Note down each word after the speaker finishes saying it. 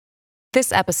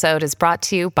This episode is brought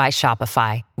to you by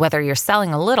Shopify. Whether you're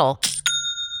selling a little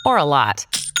or a lot,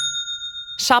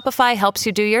 Shopify helps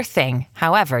you do your thing,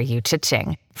 however you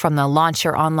cha-ching. From the launch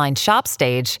your online shop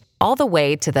stage, all the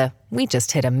way to the we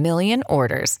just hit 1 million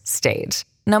orders stage.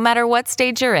 No matter what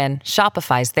stage you're in,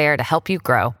 Shopify's there to help you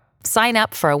grow. Sign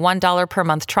up for a $1 per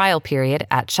month trial period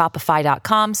at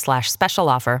shopify.com/special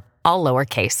offer, all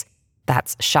lowercase.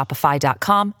 That's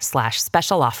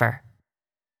shopify.com/special offer.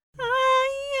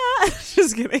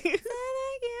 Just kidding.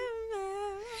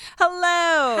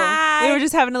 Hello. Hi. We were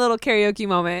just having a little karaoke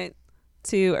moment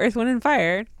to Earth, Wind, and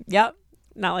Fire. Yep.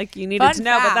 Not like you needed to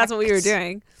know, but that's what we were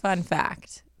doing. Fun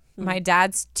fact. My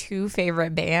dad's 2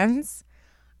 favorite bands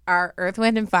are Earth,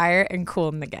 Wind, and Fire and Kool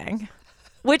and the Gang.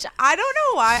 Which I don't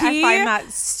know why I find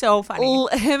that so funny.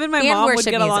 Him and my And mom would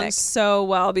worship get along music. so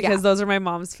well because Yeah. those are my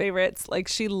mom's favorites. Like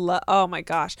oh my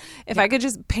gosh. If I could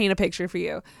just paint a picture for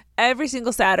you. Every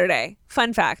single Saturday,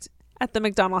 fun fact, at the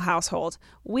McDonald household,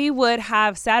 we would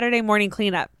have Saturday morning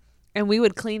cleanup. And we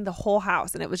would clean the whole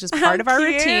house, and it was just part of our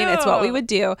routine. It's what we would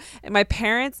do. And my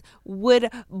parents would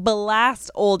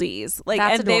blast oldies,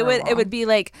 That's and they would. It adorable. would be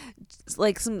like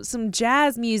some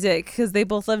jazz music because they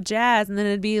both love jazz, and then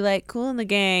it'd be like Kool and the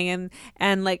Gang,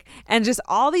 and just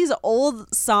all these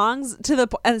old songs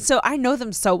and so I know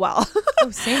them so well. Oh,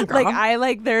 same, girl.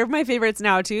 They're my favorites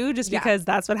now too, just because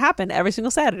that's what happened every single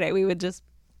Saturday. We would just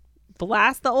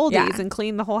blast the oldies and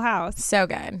clean the whole house. So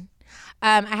good.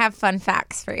 I have fun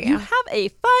facts for You you. have a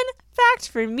fun fact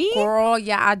for me? Girl,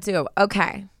 yeah, I do.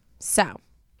 Okay. So,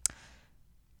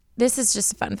 this is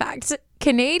just a fun fact.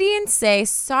 Canadians say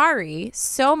sorry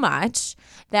so much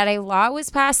that a law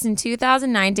was passed in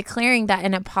 2009 declaring that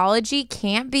an apology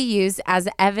can't be used as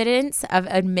evidence of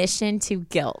admission to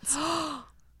guilt.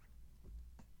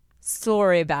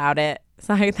 Sorry about it.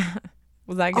 Sorry that.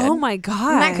 Was that good? Oh my gosh.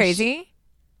 Isn't that crazy?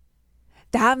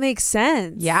 That makes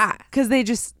sense. Yeah. Because they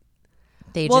just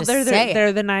They well, just they're say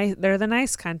they're the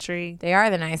nice country. They are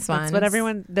the nice ones. That's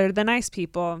what they're the nice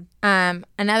people. Another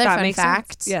That fun makes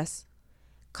fact. sense. Yes.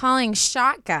 Calling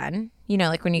shotgun,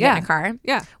 like when you get in a car.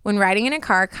 Yeah. When riding in a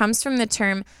car comes from the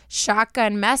term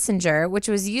shotgun messenger, which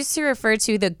was used to refer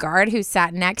to the guard who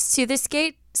sat next to the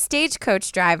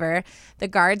stagecoach driver. The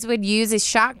guards would use a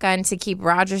shotgun to keep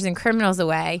robbers and criminals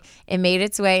away. It made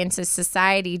its way into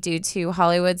society due to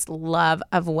Hollywood's love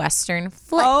of Western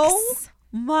flicks. Oh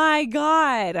my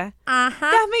God.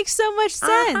 That makes so much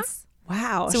sense.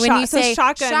 Wow. So when you say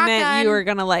shotgun meant shotgun, you were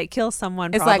gonna kill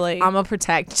someone, It's probably. like, I'm going to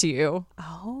protect you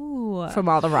Oh. from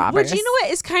all the robbers. Which, you know what,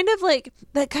 is kind of like,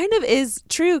 that kind of is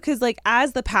true because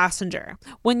as the passenger,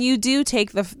 when you do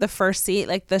take the first seat,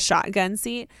 like the shotgun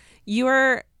seat, you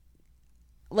are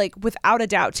without a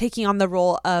doubt taking on the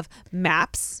role of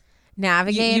maps.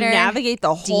 Navigator. You navigate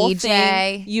the whole DJ.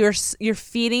 thing. You're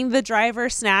feeding the driver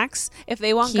snacks. If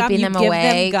they want gum, Keeping you them give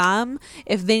awake. them gum.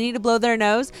 If they need to blow their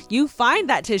nose, you find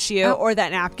that tissue or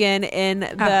that napkin in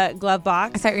the glove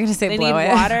box. I thought you were going to say They blow need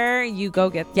it. water. You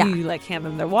go get. You hand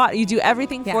them their water. You do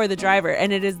everything Yeah. for the driver,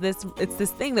 and it's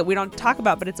this thing that we don't talk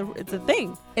about, but it's a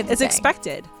thing. It's a thing.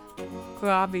 expected.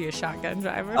 Well, I'll be a shotgun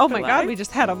driver. Oh for my life. God, we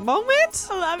just had a moment.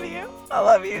 I love you. I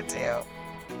love you too.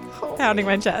 Pounding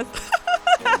my chest.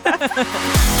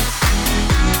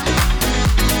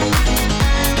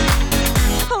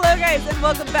 Hello, guys, and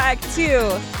welcome back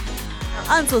to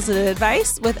Unsolicited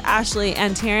Advice with Ashley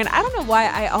and Taryn. I don't know why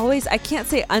I can't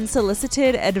say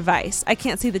unsolicited advice. I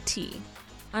can't say the T.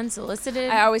 Unsolicited.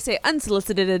 I always say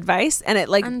unsolicited advice, and it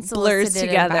blurs Unsolicited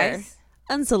together. advice?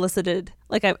 Unsolicited,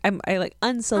 I like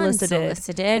unsolicited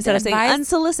Unsolicited instead of saying advice?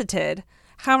 unsolicited.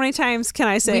 How many times can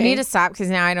I say? We need to stop because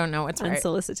now I don't know what's right.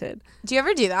 unsolicited. Do you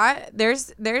ever do that?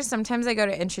 There's sometimes I go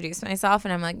to introduce myself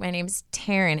and I'm like, my name's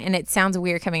Taryn, and it sounds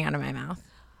weird coming out of my mouth,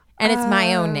 and it's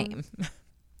my own name.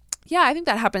 Yeah, I think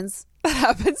that happens. That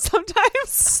happens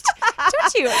sometimes.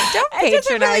 Don't It patronize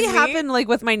doesn't really me. happen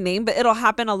with my name, but it'll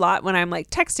happen a lot when I'm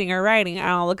texting or writing.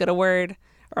 I'll look at a word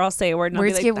or I'll say a word and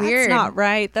Words I'll be get like, weird. That's not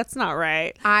right. That's not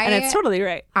right. And it's totally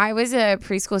right. I was a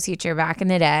preschool teacher back in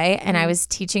the day, and I was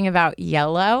teaching about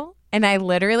yellow, and I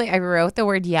wrote the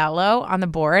word yellow on the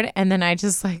board, and then I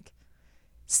just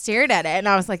stared at it, and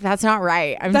I was like, that's not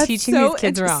right. I'm teaching these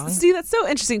kids wrong. See, that's so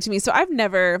interesting to me. So I've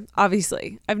never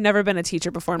been a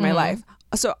teacher before in my life.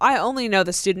 So I only know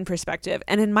the student perspective.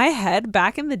 And in my head,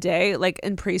 back in the day,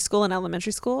 in preschool and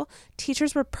elementary school,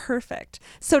 teachers were perfect.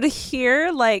 So to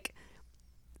hear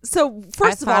so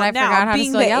first of all, now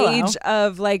being the age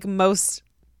of most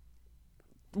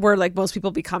where most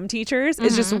people become teachers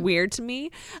is just weird to me,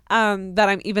 that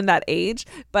I'm even that age.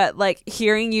 But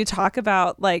hearing you talk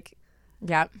about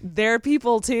they're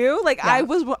people too. I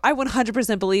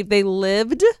 100% believe they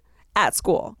lived at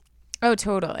school. Oh,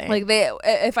 totally. Like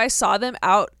if I saw them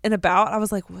out and about, I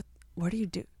was like, what do you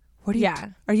do? What do you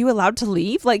do? Are you allowed to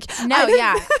leave? Like, no,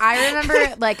 I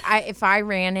remember like if I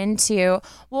ran into,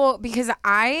 because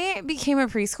I became a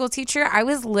preschool teacher, I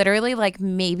was literally like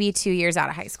maybe 2 years out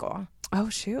of high school. Oh,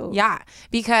 shoot. Yeah,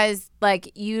 because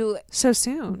like so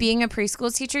soon being a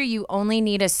preschool teacher, you only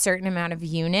need a certain amount of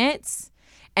units.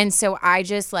 And so I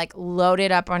just like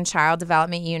loaded up on child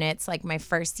development units like my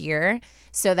first year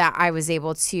so that I was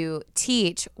able to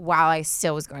teach while I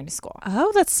still was going to school.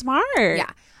 Oh, that's smart.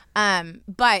 Yeah.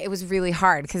 But it was really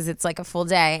hard because it's like a full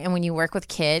day. And when you work with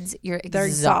kids, they're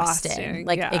exhausted,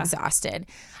 exhausted.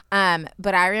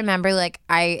 But I remember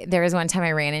there was one time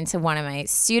I ran into one of my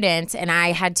students and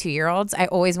I had 2-year-olds. I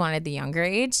always wanted the younger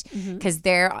age because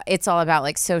it's all about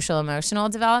like social emotional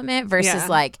development versus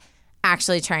like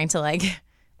actually trying to like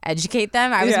educate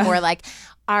them. I was more like,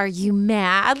 are you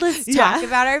mad? Let's talk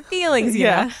about our feelings. You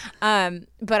know?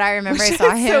 But I remember I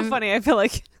saw him. So funny. I feel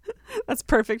like that's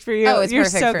perfect for you. Oh, it's You're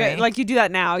perfect so for good. me. Like you do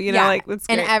that now, you know, like that's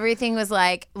great. And everything was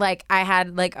like I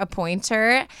had like a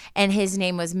pointer and his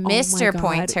name was Mr.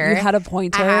 Pointer. You had a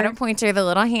pointer? I had a pointer, the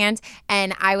little hand.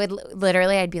 And I would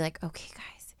I'd be like, okay,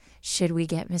 guys, should we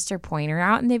get Mr. Pointer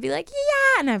out? And they'd be like,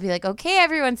 yeah. And I'd be like, okay,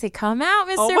 everyone say, come out,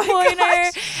 Mr. Pointer.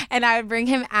 Gosh. And I would bring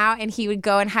him out and he would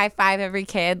go and high five every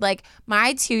kid. Like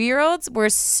my 2-year-olds were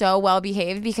so well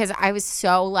behaved because I was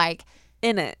so like,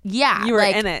 in it. Yeah. You were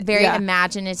like, in it. Very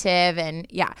imaginative and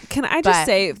Can I just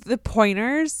say the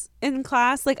pointers in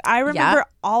class, like I remember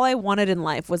all I wanted in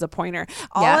life was a pointer.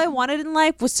 All I wanted in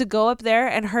life was to go up there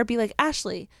and her be like,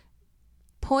 Ashley,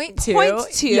 point to.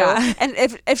 Yeah. And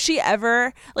if she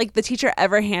ever, like the teacher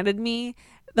ever handed me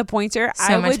the pointer,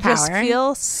 I would just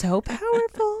feel so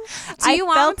powerful. Do you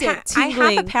want it I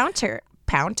have a pounter.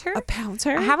 Pounter? A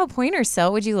pounter? I have a pointer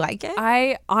still. Would you like it?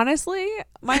 I honestly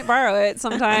might borrow it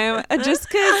sometime just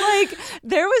because like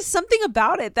there was something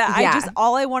about it that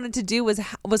all I wanted to do was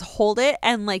hold it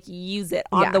and like use it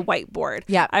on the whiteboard.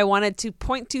 Yeah. I wanted to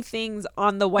point to things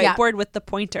on the whiteboard with the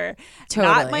pointer. Totally.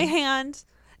 Not my hand,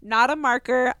 not a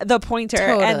marker, the pointer.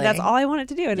 Totally. And that's all I wanted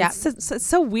to do. And it's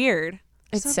so weird.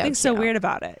 It's something so weird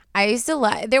about it. I used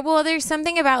to there's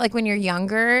something about like when you're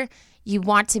younger, you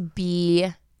want to be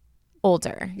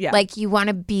older. Yeah. Like you want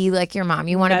to be like your mom.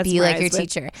 You want to be like your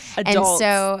teacher. Adults. And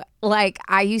so like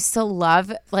I used to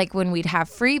love like when we'd have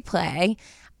free play.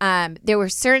 There were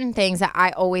certain things that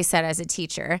I always said as a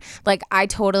teacher. Like I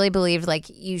totally believed like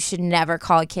you should never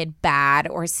call a kid bad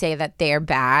or say that they're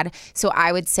bad. So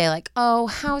I would say like, oh,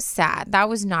 how sad. That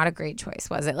was not a great choice,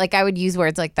 was it? Like I would use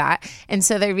words like that. And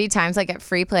so there'd be times like at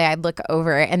free play, I'd look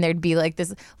over and there'd be like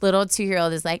this little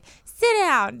 2-year-old is like, sit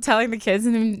down, telling the kids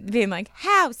and then being like,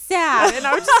 how sad. And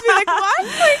I would just be like, what?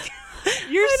 Like,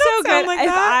 you're so good. Like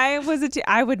if I was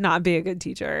I would not be a good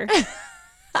teacher.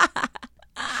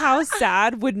 How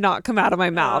sad would not come out of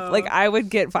my mouth. Like I would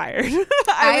get fired.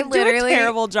 I would do a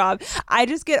terrible job. I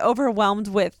just get overwhelmed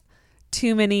with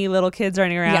too many little kids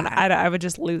running around. I would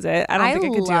just lose it. I don't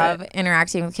think I could do it. I love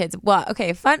interacting with kids. Well,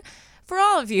 okay, fun. For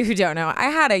all of you who don't know, I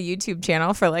had a YouTube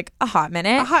channel for like a hot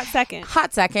minute. A hot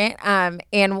second.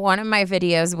 And one of my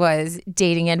videos was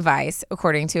dating advice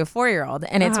according to a 4-year-old.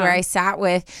 And it's where I sat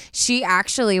with, she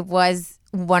actually was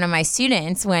one of my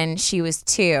students when she was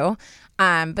 2.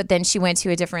 But then she went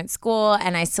to a different school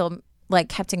and I still like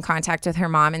kept in contact with her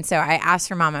mom. And so I asked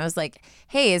her mom, I was like,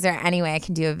 hey, is there any way I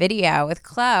can do a video with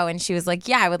Chloe? And she was like,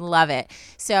 yeah, I would love it.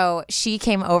 So she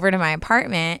came over to my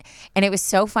apartment and it was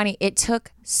so funny. It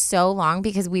took so long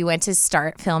because we went to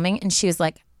start filming and she was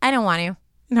like, I don't want to.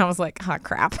 And I was like, oh,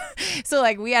 crap. So,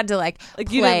 like, we had to, like play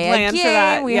you didn't plan a game. For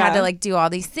that. We had to, like, do all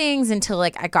these things until,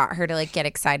 like, I got her to, like, get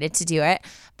excited to do it.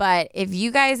 But if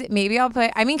you guys, maybe I'll put,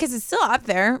 I mean, because it's still up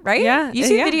there, right? Yeah.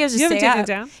 YouTube videos just you haven't stay taken up. it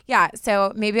down? Yeah.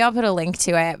 So, maybe I'll put a link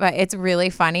to it. But it's really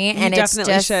funny. And you it's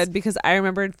definitely just, should because I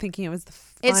remember thinking it was the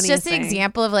funniest it's just an thing.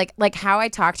 example of, like how I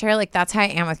talk to her. Like, that's how I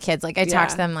am with kids. Like, I talk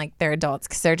to them like they're adults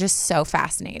because they're just so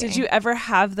fascinating. Did you ever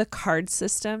have the card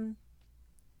system?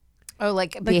 Oh,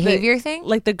 like behavior thing?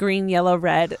 Like the green, yellow,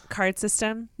 red card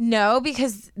system? No,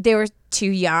 because they were too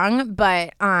young,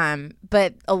 but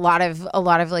a lot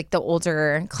of like the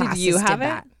older classes did you have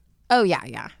that. Oh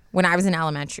yeah. When I was in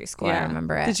elementary school, I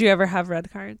remember it. Did you ever have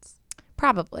red cards?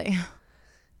 Probably.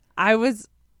 I don't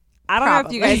know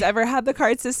if you guys ever had the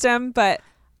card system, but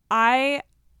I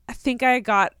think I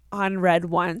got on red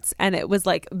once and it was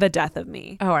like the death of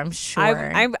me. Oh, I'm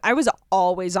sure. I was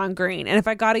always on green, and if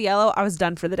I got a yellow, I was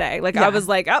done for the day. Like I was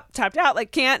like tapped out,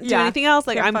 like can't do anything else.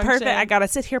 Like I'm perfect. I gotta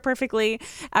sit here perfectly.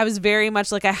 I was very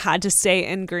much like I had to stay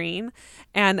in green,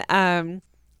 and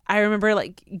I remember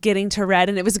like getting to red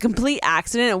and it was a complete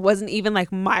accident. It wasn't even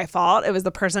like my fault. It was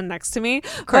the person next to me.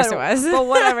 Of course it was. But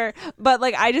whatever. But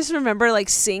like I just remember like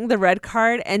seeing the red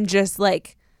card and just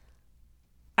like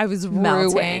I was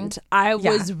Melting. ruined. I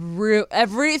was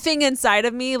everything inside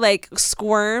of me like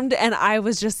squirmed and I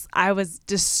was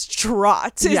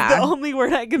distraught is the only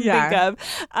word I can think of.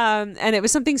 And it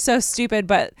was something so stupid,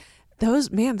 but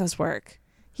those work.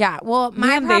 Yeah. Well,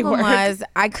 my problem was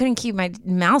I couldn't keep my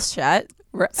mouth shut.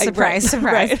 Surprise,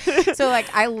 surprise. Right. So like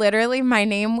I literally, my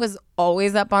name was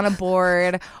always up on a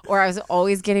board or I was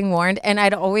always getting warned. And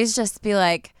I'd always just be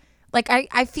like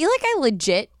I feel like I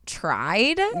legit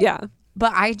tried. Yeah.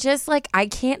 But I just like, I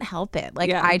can't help it.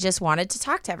 Like I just wanted to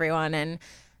talk to everyone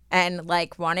and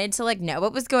like wanted to like know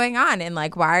what was going on and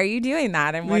like, why are you doing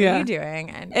that? And what are you doing?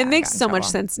 And it makes so much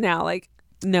sense now, like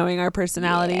knowing our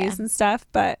personalities and stuff,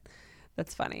 but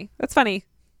that's funny.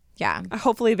 Yeah.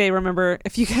 Hopefully they remember.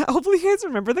 Hopefully you guys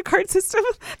remember the card system.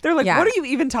 They're like, what are you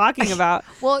even talking about?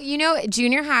 Well, you know,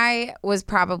 junior high was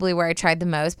probably where I tried the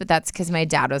most, but that's because my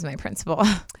dad was my principal.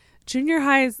 Junior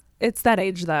highs, it's that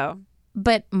age though.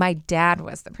 But my dad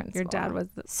was the principal. Your dad was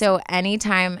So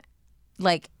anytime,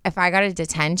 like, if I got a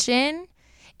detention,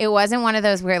 it wasn't one of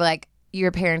those where, like, your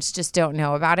parents just don't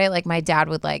know about it. Like, my dad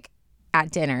would, like,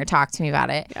 at dinner talk to me about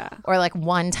it. Yeah. Or, like,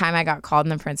 one time I got called in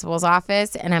the principal's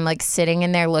office, and I'm, like, sitting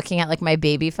in there looking at, like, my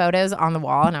baby photos on the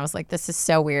wall, and I was like, this is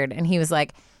so weird. And he was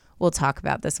like, we'll talk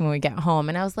about this when we get home.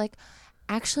 And I was like,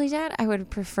 actually, Dad, I would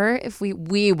prefer if we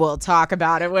will talk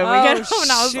about it when we get home.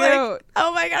 And I was like,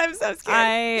 oh my God, I'm so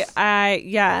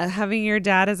scared. Having your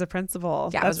dad as a principal.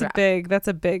 Yeah, that's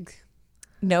a big.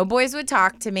 No boys would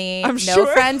talk to me. I'm no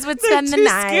sure. friends would spend the too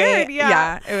night. Scared,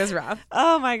 yeah, it was rough.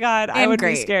 Oh my God. I would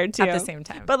be scared too. At the same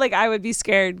time. But like I would be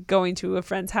scared going to a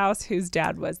friend's house whose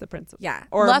dad was the principal. Yeah.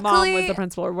 Or mom was the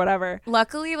principal or whatever.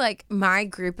 Luckily, like my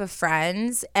group of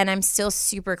friends, and I'm still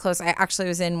super close. I actually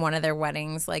was in one of their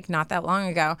weddings like not that long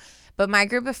ago. But my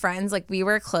group of friends, like we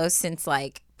were close since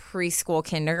like preschool,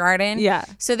 kindergarten. Yeah.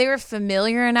 So they were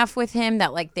familiar enough with him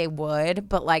that like they would,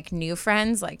 but like new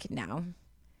friends, like no.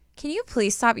 Can you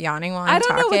please stop yawning while I'm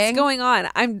talking? I don't know what's going on.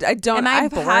 I've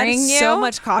had so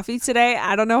much coffee today.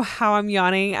 I don't know how I'm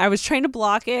yawning. I was trying to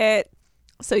block it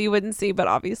so you wouldn't see, but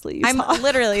obviously you saw. I'm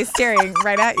literally staring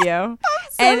right at you.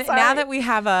 And sorry. now that we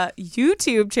have a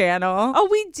YouTube channel. Oh,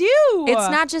 we do. It's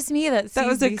not just me that sees That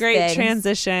was a these great things.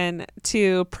 transition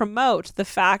to promote the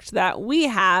fact that we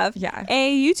have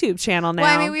a YouTube channel now.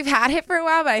 Well, I mean, we've had it for a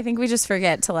while, but I think we just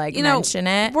forget to like mention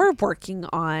it. We're working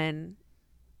on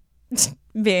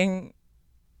being,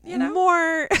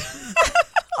 more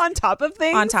on top of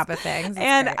things. On top of things.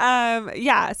 And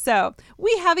so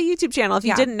we have a YouTube channel. If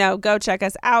you didn't know, go check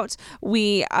us out.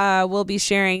 We will be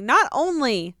sharing not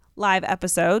only live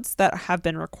episodes that have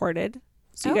been recorded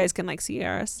so you guys can like see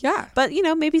us. Yeah. But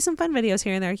maybe some fun videos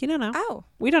here and there. You don't know. Oh.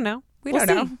 We don't know. We don't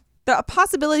know. The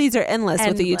possibilities are endless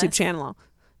with the YouTube channel.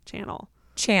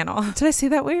 Did I say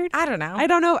that weird? I don't know. I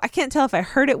don't know. I can't tell if I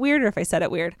heard it weird or if I said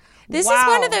it weird. This is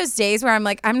one of those days where I'm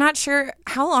like, I'm not sure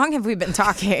how long have we been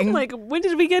talking? Like, when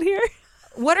did we get here?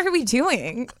 What are we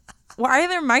doing? Why are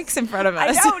there mics in front of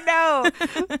us? I don't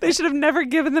know. They should have never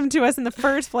given them to us in the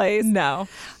first place. No.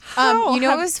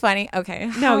 What was funny?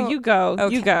 Okay. No, you go.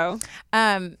 Okay. You go.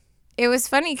 It was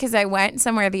funny because I went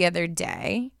somewhere the other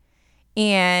day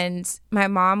and my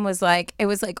mom was like, it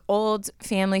was like old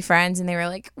family friends and they were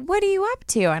like, what are you up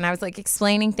to? And I was like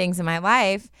explaining things in my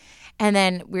life. And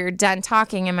then we were done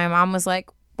talking and my mom was like,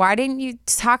 why didn't you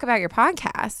talk about your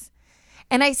podcast?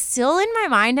 And I still in my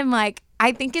mind am like,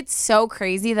 I think it's so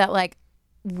crazy that like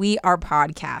we are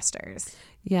podcasters.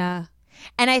 Yeah.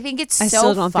 And I think it's I so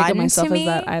still don't fun think of myself to me.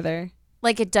 as that either.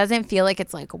 Like it doesn't feel like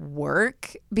it's like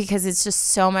work because it's just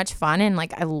so much fun and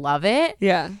like I love it.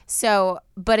 Yeah. So,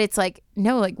 but it's like,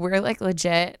 no, like we're like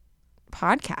legit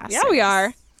podcasters. Yeah, we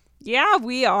are. Yeah,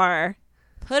 we are.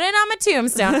 Put it on my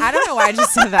tombstone. I don't know why I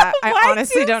just said that. I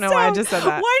honestly don't know why I just said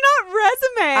that. Why not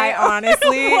resume? I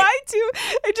honestly. Why do?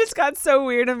 It just got so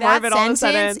weird and morbid all of a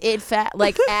sudden. It felt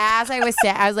like as I was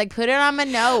saying, I was like, put it on my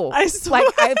nose. I saw-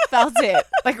 Like I felt it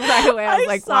like right away. I was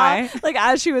like, why? Like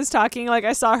as she was talking, like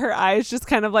I saw her eyes just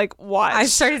kind of like watch. I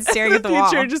started staring at the wall.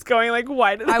 future, just going like,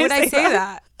 why did Why would I say that?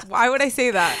 that? Why would I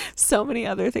say that? So many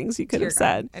other things you could have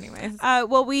said. Anyways. How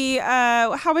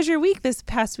was your week this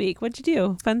past week? What'd you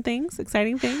do? Fun things?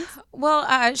 Exciting things?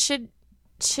 Well, should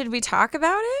we talk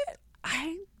about it?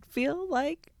 I feel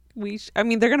like I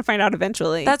mean, they're going to find out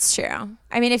eventually. That's true.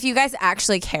 I mean, if you guys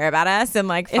actually care about us and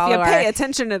like if follow you pay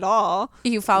attention at all.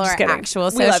 You follow our kidding. actual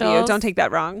We socials. love you. Don't take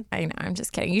that wrong. I know. I'm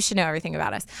just kidding. You should know everything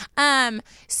about us.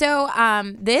 So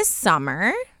this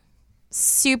summer,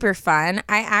 super fun.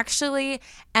 I actually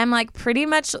am like pretty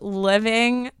much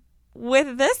living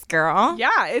with this girl.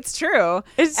 Yeah, it's true.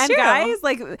 It's and true. guys,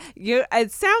 like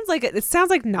it sounds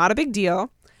like not a big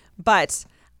deal, but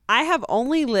I have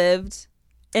only lived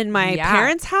in my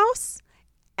parents' house.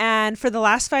 And for the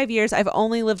last 5 years, I've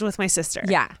only lived with my sister.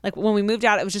 Yeah. Like when we moved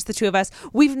out, it was just the two of us.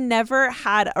 We've never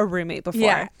had a roommate before.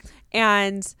 Yeah.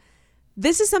 And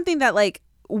this is something that like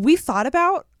we thought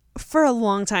about for a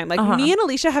long time. Like me and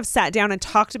Alicia have sat down and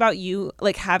talked about you,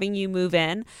 like having you move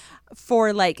in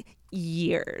for like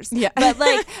years. Yeah. But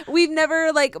like we've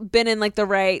never like been in like the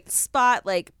right spot,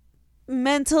 like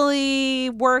mentally,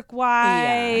 work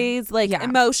wise, like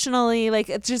emotionally, like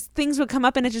it's just things would come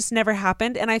up and it just never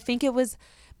happened. And I think it was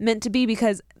meant to be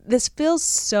because this feels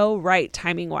so right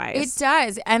timing wise. It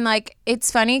does. And like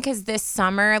it's funny because this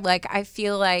summer, like I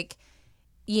feel like,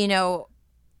 you know,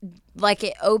 like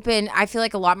I feel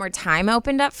like a lot more time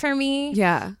opened up for me.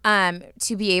 Yeah.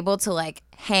 To be able to like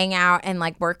hang out and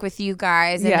like work with you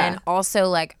guys. And then also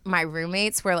like my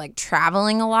roommates were like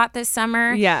traveling a lot this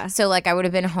summer. Yeah. So like I would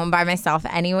have been home by myself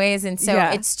anyways. And so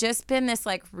it's just been this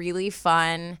like really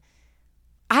fun,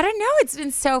 I don't know. It's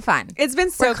been so fun. It's been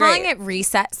so We're great. calling it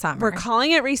Reset Summer. We're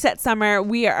calling it Reset Summer.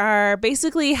 We are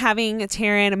basically having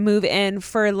Taryn move in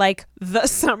for like the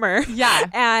summer. Yeah.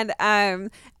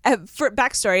 And for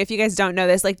backstory, if you guys don't know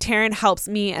this, like Taryn helps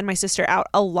me and my sister out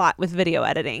a lot with video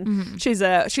editing.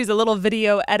 Mm-hmm. She's a little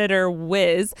video editor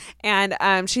whiz, and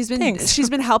she's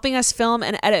been helping us film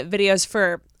and edit videos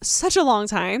for such a long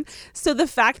time. So the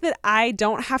fact that I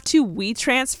don't have to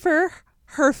WeTransfer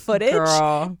her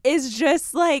footage is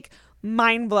just like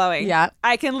mind-blowing. Yeah.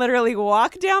 I can literally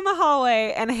walk down the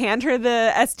hallway and hand her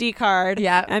the SD card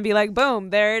and be like, boom,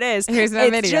 there it is. Here's my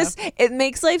video. It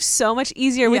makes life so much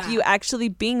easier with you actually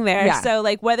being there. Yeah. So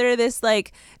like whether this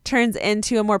like turns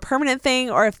into a more permanent thing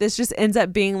or if this just ends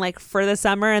up being like for the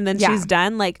summer and then she's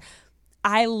done, like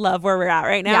I love where we're at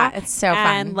right now. Yeah, it's so fun.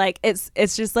 And like it's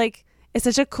just like it's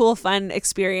such a cool, fun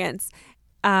experience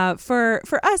for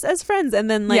us as friends and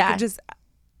then like just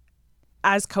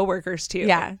as coworkers too.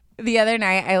 Yeah. The other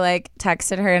night I like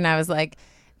texted her and I was like,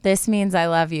 this means I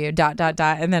love you, ...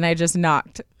 And then I just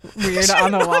knocked weird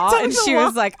on the wall. And she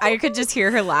was like, I could just hear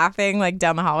her laughing like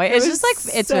down the hallway. It's just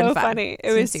like, it's so been fun. Funny.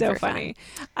 It was so funny.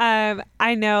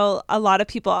 I know a lot of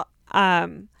people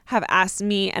have asked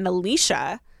me and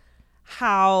Alicia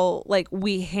how like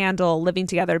we handle living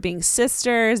together, being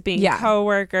sisters, being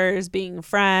coworkers, being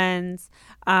friends.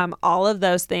 All of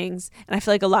those things. And I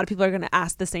feel like a lot of people are going to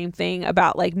ask the same thing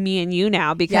about like me and you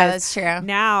now because that's true.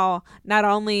 Now not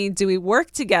only do we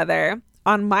work together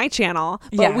on my channel,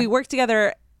 but we work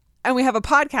together and we have a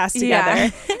podcast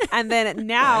together. And then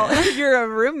now you're a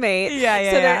roommate.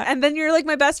 And then you're like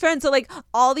my best friend. So like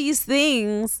all these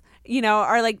things, you know,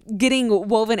 are like getting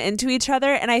woven into each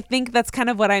other. And I think that's kind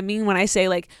of what I mean when I say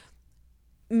like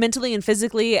mentally and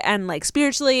physically and like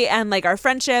spiritually and like our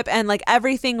friendship and like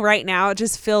everything right now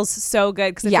just feels so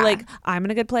good because I feel like I'm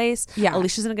in a good place.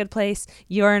 Alicia's in a good place.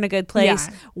 You're in a good place.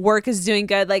 Work is doing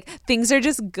good. Like things are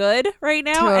just good right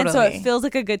now. Totally. And so it feels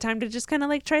like a good time to just kind of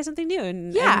like try something new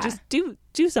and just do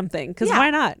something because why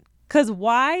not? Because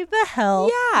why the hell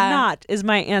not is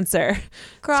my answer.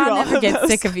 Girl, I'll never get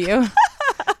sick of you.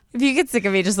 If you get sick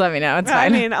of me, just let me know. It's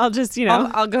fine. I mean, I'll just, you know,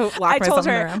 I'll go lock myself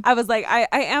in the room. I was like, I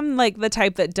am like the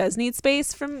type that does need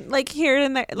space from like here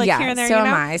and there, like here and there. So you know?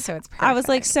 am I. So it's perfect. I was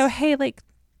like, so hey, like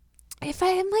if I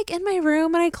am like in my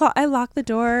room and I lock the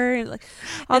door, and, like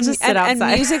I'll just sit outside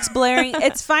and music's blaring,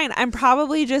 it's fine. I'm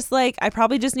probably just like I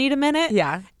probably just need a minute.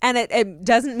 Yeah. And it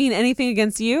doesn't mean anything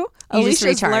against you.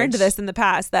 Alicia's learned this in the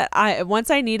past that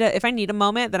if I need a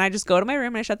moment, then I just go to my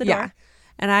room and I shut the door.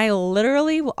 And I'll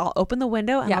open the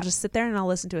window and I'll just sit there and I'll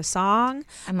listen to a song.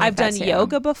 I've done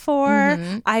yoga before.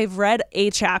 Mm-hmm. I've read a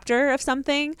chapter of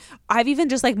something. I've even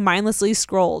just like mindlessly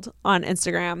scrolled on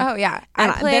Instagram. Oh yeah.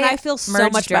 And then I feel so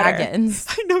much Dragons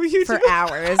better. I know you for do.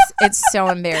 hours. It's so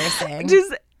embarrassing.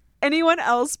 Does anyone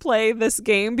else play this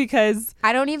game? Because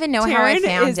I don't even know Taryn how I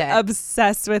found is it.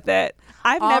 obsessed with it.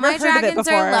 I've never heard of it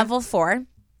before. All my dragons are level 4.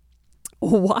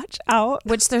 Watch out.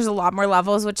 Which there's a lot more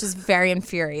levels, which is very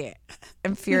infuriating.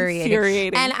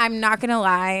 And I'm not gonna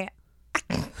lie,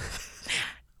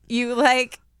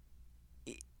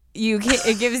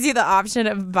 it gives you the option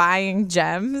of buying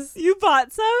gems. You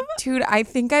bought some? Dude, I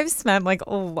think I've spent like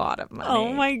a lot of money.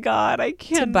 Oh my god, I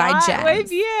can't buy gems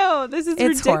with you. This is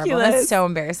ridiculous. Horrible. It's so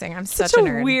embarrassing. I'm such a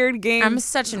nerd. Weird game. I'm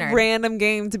such a nerd. Random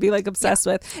game to be like obsessed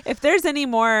with. If there's any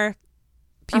more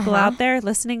people out there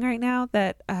listening right now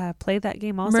that play that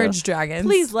game also, Merge Dragons,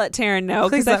 please let Taryn know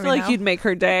because I feel like you'd make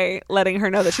her day letting her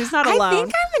know that she's not alone. I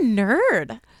think I'm a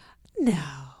nerd. No.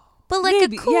 but like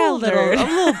Maybe, a cool yeah,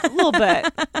 nerd. a little bit.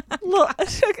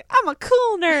 I'm a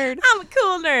cool nerd. I'm a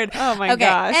cool nerd. Oh my okay.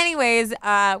 gosh. Anyways,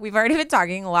 we've already been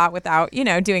talking a lot without,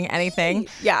 doing anything.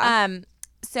 Yeah.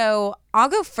 So I'll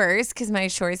go first because my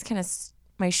story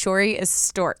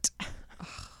is short.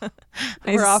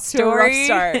 We're off to a rough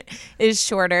start. Is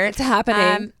shorter. It's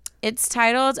happening. It's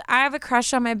titled "I Have a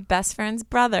Crush on My Best Friend's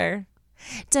Brother."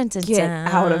 Dun, dun, Get dun.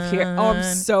 out of here. Oh,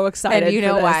 I'm so excited. And you for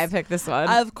know this. why I picked this one.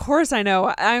 Of course I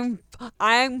know.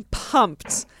 I'm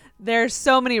pumped. There's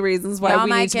so many reasons why Y'all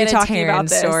we might need to be get a talking about Taryn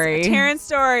this. story. A Taryn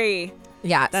story.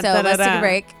 Yeah. Dun, So dun, let's dun, take a dun.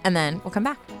 break and then we'll come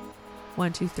back.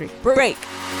 1, 2, 3. Break.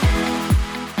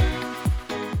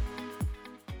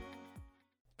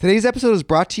 Today's episode is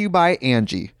brought to you by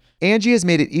Angie. Angie has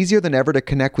made it easier than ever to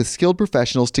connect with skilled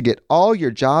professionals to get all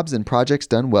your jobs and projects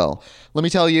done well. Let me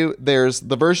tell you, there's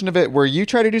the version of it where you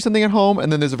try to do something at home,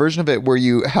 and then there's a version of it where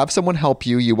you have someone help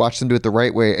you, you watch them do it the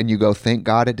right way, and you go, thank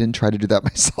God I didn't try to do that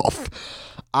myself.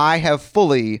 I have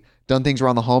fully done things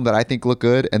around the home that I think look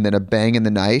good, and then a bang in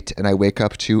the night, and I wake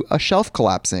up to a shelf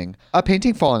collapsing, a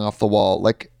painting falling off the wall.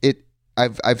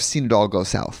 I've seen it all go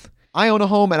south. I own a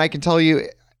home, and I can tell you,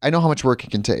 I know how much work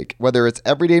it can take. Whether it's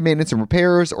everyday maintenance and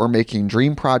repairs or making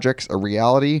dream projects a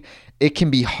reality, it can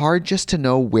be hard just to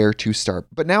know where to start.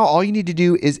 But now all you need to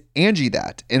do is Angie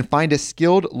that and find a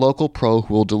skilled local pro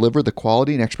who will deliver the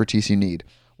quality and expertise you need.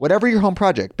 Whatever your home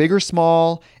project, big or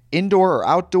small, indoor or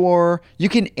outdoor, you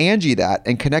can Angie that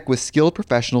and connect with skilled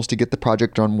professionals to get the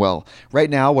project done well. Right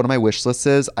now, one of my wish lists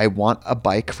is I want a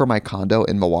bike for my condo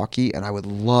in Milwaukee, and I would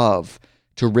love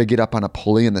to rig it up on a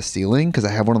pulley in the ceiling because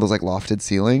I have one of those like lofted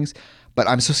ceilings, but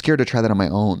I'm so scared to try that on my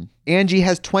own. Angie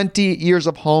has 20 years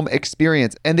of home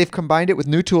experience, and they've combined it with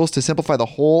new tools to simplify the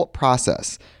whole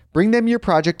process. Bring them your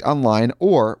project online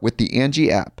or with the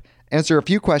Angie app. Answer a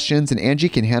few questions and Angie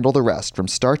can handle the rest from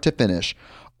start to finish,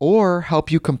 or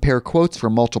help you compare quotes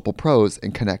from multiple pros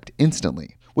and connect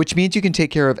instantly, which means you can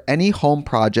take care of any home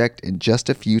project in just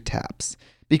a few taps.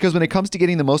 Because when it comes to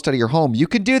getting the most out of your home, you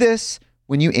can do this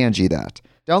when you Angie that.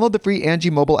 Download the free Angie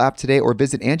mobile app today or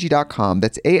visit Angie.com.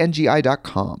 That's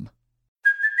ANGI.com.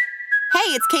 Hey,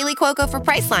 it's Kaylee Cuoco for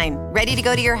Priceline. Ready to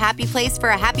go to your happy place for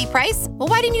a happy price? Well,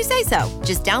 why didn't you say so?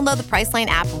 Just download the Priceline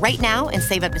app right now and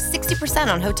save up to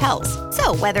 60% on hotels.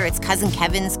 So whether it's Cousin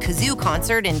Kevin's Kazoo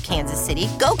Concert in Kansas City,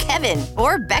 go Kevin,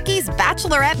 or Becky's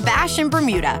Bachelorette Bash in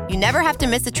Bermuda, you never have to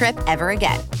miss a trip ever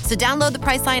again. So download the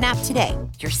Priceline app today.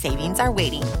 Your savings are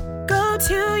waiting. Go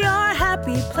to your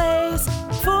happy place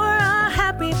for a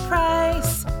happy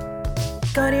price.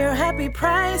 Go to your happy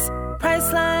price,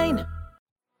 Priceline.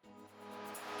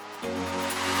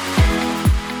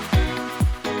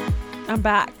 I'm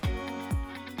back.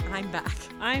 I'm back.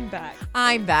 I'm back.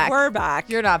 I'm back. We're back.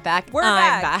 You're not back. We're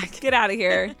I'm back. Get out of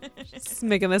here. Just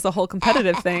making this a whole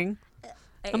competitive thing.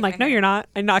 I'm like, no, you're not.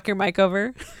 I knock your mic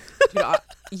over. Yeah.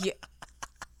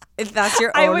 If that's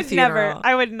your I own would funeral. never.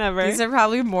 I would never. These are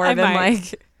probably more I than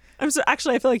might. like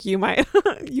Actually, I feel like you might.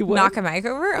 You would. knock a mic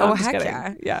over. No, Oh I'm just heck kidding.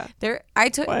 yeah. Yeah.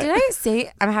 What? Did I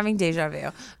say I'm having deja vu?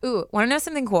 Ooh, want to know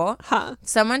something cool? Huh.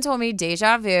 Someone told me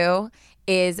deja vu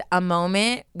is a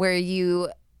moment where you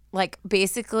like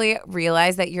basically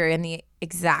realize that you're in the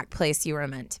exact place you were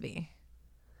meant to be.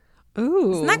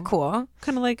 Ooh. Isn't that cool?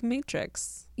 Kind of like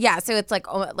Matrix. Yeah, so it's like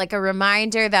a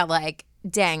reminder that like,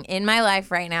 dang, in my life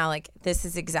right now, like this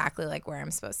is exactly like where I'm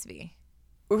supposed to be.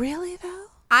 Really though?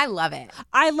 I love it.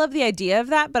 I love the idea of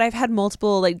that, but I've had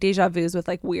multiple like deja vus with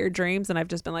like weird dreams, and I've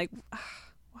just been like,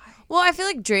 Well, I feel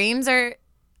like dreams are,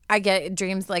 I get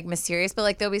dreams like mysterious, but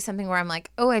like there'll be something where I'm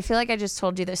like, oh, I feel like I just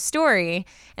told you this story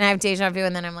and I have deja vu.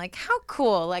 And then I'm like, how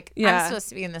cool. Like Yeah. I'm supposed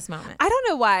to be in this moment. I don't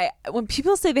know why. When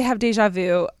people say they have deja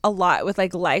vu a lot with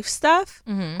like life stuff,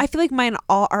 I feel like mine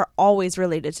are always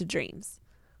related to dreams.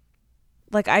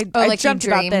 Like I like you dreamt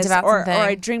about dreamed this, about or something.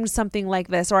 I dreamed something like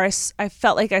this, or I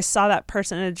felt like I saw that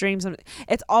person in a dream.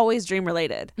 It's always dream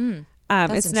related.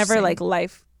 That's It's never interesting. like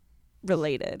life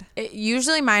related.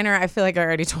 Usually mine are, I feel like I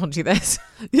already told you this.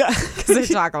 Yeah, Because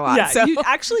I talk a lot. Yeah,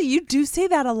 so. you do say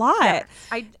that a lot.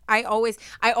 I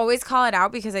always call it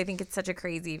out because I think it's such a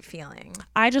crazy feeling.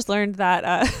 I just learned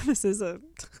that this is a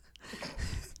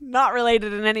not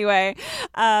related in any way,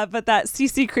 but that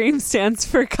CC cream stands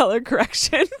for color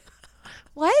correction.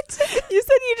 What? You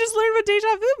said you just learned what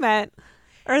deja vu meant,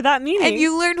 or that meaning. And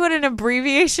you learned what an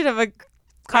abbreviation of a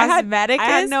cosmetic I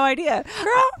had is? no idea.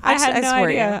 Girl, I had I no swear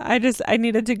idea. you. I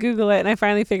needed to Google it, and I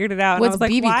finally figured it out. What's and I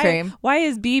was like, BB why, cream? Why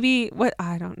is BB? What?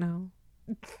 I don't know.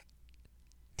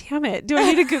 Damn it! Do I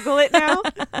need to Google it now?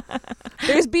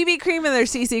 There's BB cream and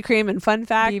there's CC cream. And fun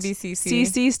fact, BBCC.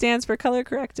 CC stands for color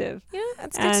corrective. Yeah,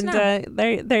 that's good to And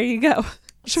know. there you go.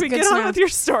 Should we good get to on know. with your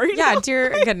story? Yeah, now? dear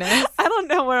goodness. I don't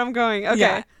know where I'm going.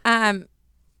 Okay. Yeah.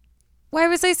 Why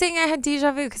was I saying I had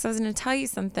deja vu? Because I was going to tell you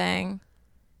something.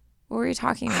 What were you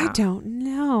talking about? I don't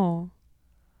know.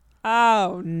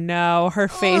 Oh no, her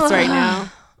face right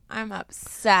now. I'm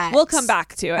upset. We'll come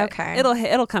back to it. Okay.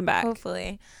 It'll come back.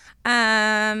 Hopefully.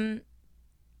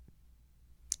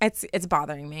 It's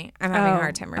bothering me. I'm having a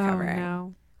hard time recovering. Oh,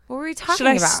 no. What were we talking Should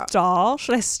I about? stall?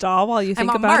 Should I stall while you think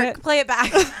I'm on about Mark. it? Play it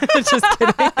back. Just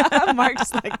kidding.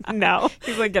 Mark's like, no.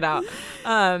 He's like, get out.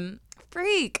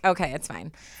 Freak. Okay, it's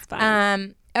fine. It's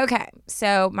fine. Okay,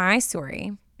 so my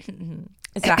story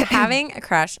is about having a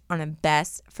crush on a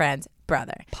best friend's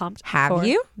brother. Pumped. Have for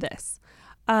you? this?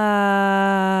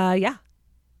 Yeah.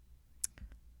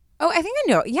 Oh, I think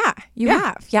I know. Yeah, you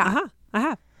have. Yeah. I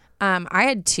have. I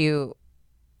had two,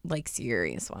 like,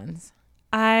 serious ones.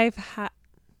 I've had.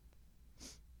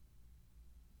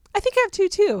 I think I have two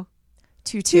too.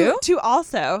 Two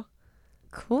also.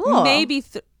 Cool. Maybe.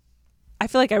 I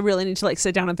feel like I really need to like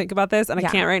sit down and think about this, and Yeah.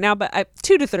 I can't right now. But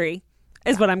 2 to 3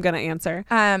 is what I'm gonna answer.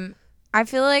 I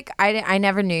feel like I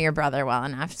never knew your brother well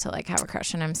enough to like have a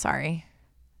crush, and I'm sorry.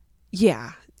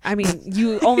 Yeah. I mean,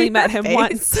 you only met him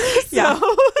once. Yeah.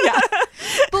 So. Yeah.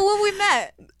 But when we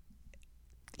met,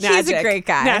 he's a Magic. great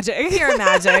guy. Magic. Pure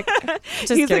magic.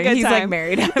 Just He's a kidding. good He's like time.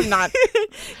 married. I'm not.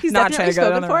 He's Not definitely trying to go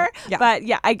down spoken the for. road. Yeah. But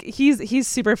yeah, he's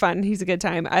super fun. He's a good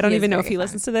time. I don't He is even know if very he fun.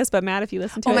 listens to this, but Matt, if you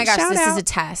listen to it, Oh my gosh, shout this out. is a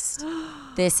test.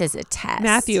 This is a test.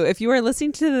 Matthew, if you are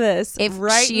listening to this if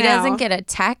right she now, doesn't get a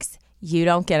text, you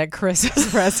don't get a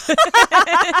Christmas present.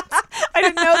 I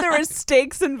didn't know there were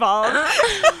stakes involved.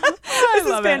 This is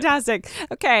love it. fantastic.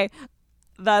 Okay,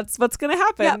 that's what's going to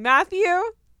happen. Yep. Matthew,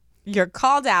 You're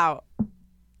called out.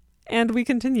 and we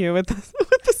continue with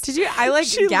this. Did you? I like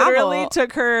She gavel. literally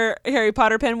took her Harry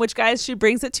Potter pen, which, guys, she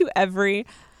brings it to every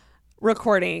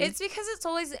recording. It's because it's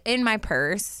always in my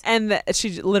purse. And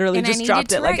she literally And I just needed dropped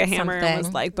to it like a write hammer and was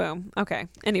something. like, boom. Okay.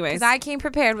 Anyways, Because I came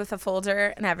prepared with a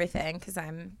folder and everything. Because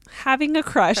I'm having a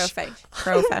crush,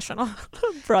 professional.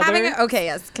 brother, Okay,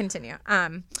 yes, continue.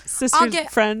 sisters,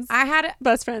 friends, I had a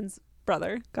best friends,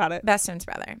 brother. Got it. best friend's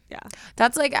brother. Yeah.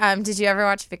 That's like. Did you ever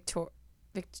watch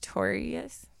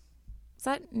Victorious? Is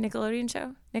that Nickelodeon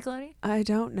show? Nickelodeon? I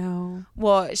don't know.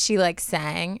 Well, she like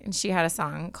sang and she had a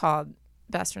song called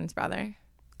Best Friend's Brother.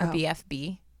 A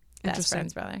BFB. Best Interesting.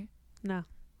 Friend's Brother. No.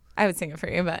 I would sing it for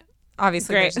you, but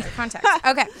obviously Great. there's no context.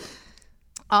 Okay.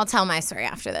 I'll tell my story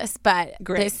after this, but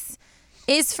Great. this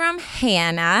is from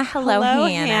Hannah. Hello,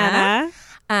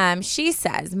 Hannah. She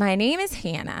says, "My name is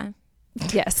Hannah."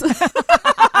 Yes.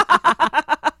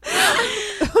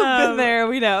 Been there,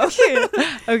 we know.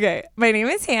 Okay. My name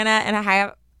is Hannah, and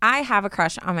I have a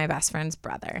crush on my best friend's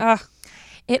brother. Ugh.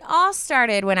 It all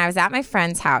started when I was at my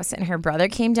friend's house and her brother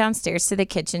came downstairs to the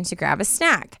kitchen to grab a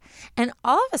snack. And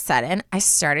all of a sudden, I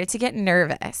started to get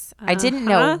nervous. I didn't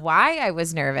know why I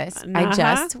was nervous. I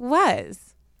just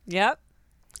was. Yep.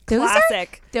 Those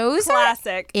Classic. Those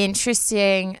Classic. are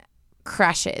interesting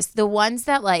crushes. The ones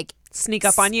that like Sneak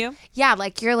up on you. yeah,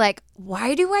 like you're like,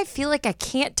 why do I feel like I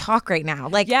can't talk right now?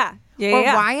 Like Yeah. Yeah. or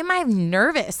yeah. why am I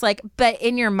nervous? Like, but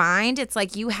in your mind, it's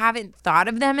like you haven't thought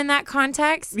of them in that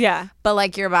context. Yeah. But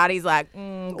like your body's like,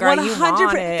 girl, you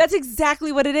want it. That's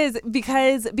exactly what it is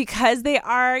because they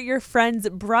are your friend's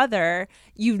brother.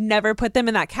 You've never put them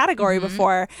in that category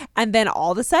before, and then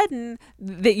all of a sudden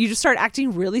that you just start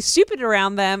acting really stupid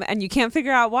around them, and you can't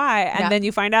figure out why, and Yep. then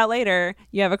you find out later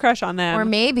you have a crush on them. Or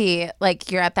maybe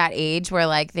like you're at that age where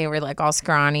like they were like all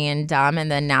scrawny and dumb,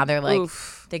 and then now they're like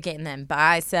Oof. they're getting them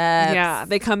biceps. Yeah,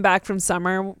 they come back from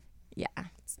summer, Yeah.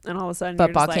 and all of a sudden you're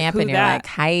Football just camp, like, and "Who you're that? like,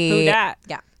 hi. Who dat?"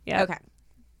 Yeah. Yeah. Okay.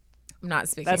 I'm not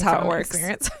speaking. That's how from it works.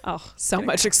 Experience. Oh, so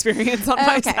much experience on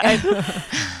my side.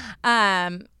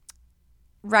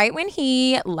 Right when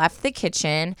he left the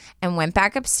kitchen and went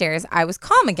back upstairs, I was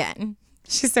calm again.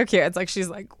 She's so cute. It's like she's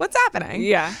like, "What's happening?"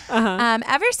 Yeah.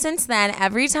 Ever since then,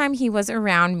 every time he was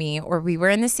around me or we were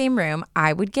in the same room,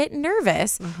 I would get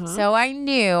nervous. So I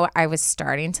knew I was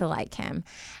starting to like him.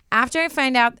 After I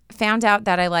found out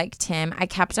that I liked him, I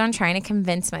kept on trying to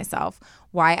convince myself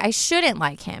why I shouldn't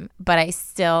like him, but I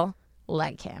still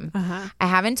like him. I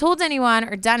haven't told anyone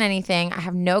or done anything. I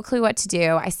have no clue what to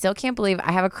do. I still can't believe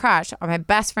I have a crush on my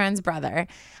best friend's brother.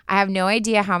 I have no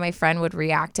idea how my friend would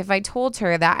react if I told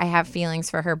her that I have feelings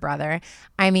for her brother.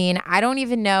 I mean, I don't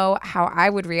even know how I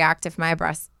would react if my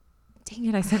breast. Dang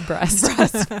it, I said breast.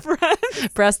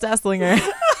 Breast Esslinger.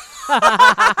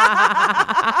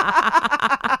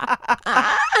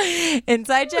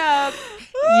 Inside joke.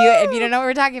 If you don't know what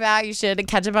we're talking about, you should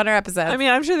catch up on our episode. I mean,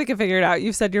 I'm sure they can figure it out.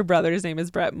 You've said your brother's name is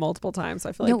Brett multiple times, so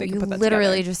I feel like no, they can you put that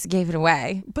literally together. just gave it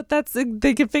away. But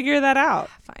they can figure that out.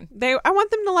 Fine. I want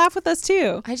them to laugh with us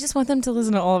too. I just want them to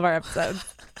listen to all of our episodes.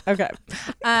 Okay.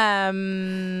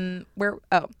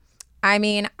 I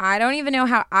mean, I don't even know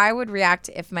how I would react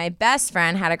if my best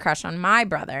friend had a crush on my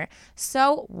brother.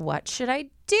 So what should I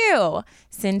do?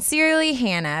 Sincerely,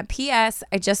 Hannah. P.S.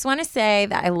 I just want to say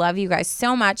that I love you guys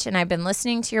so much, and I've been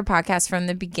listening to your podcast from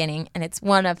the beginning, and it's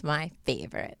one of my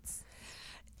favorites.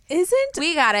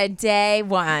 We got a day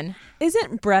one.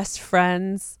 Isn't Breast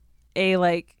Friends in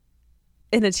a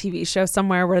TV show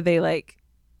somewhere where they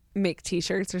make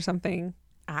T-shirts or something?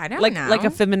 I don't know. Like a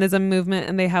feminism movement,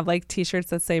 and they have T-shirts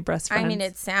that say Breast Friends. I mean,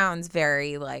 it sounds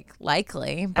very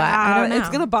likely, but I don't know. It's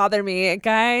gonna bother me,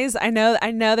 guys. I know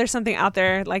there's something out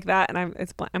there like that, and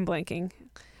I'm blanking.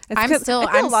 I feel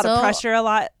a lot of pressure a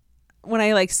lot when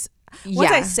I once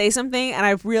I say something and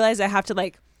I realize I have to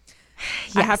I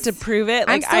have to prove it.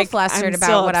 I'm still flustered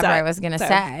about whatever I was gonna say.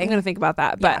 I'm gonna think about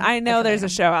that, but Yeah, I know there's a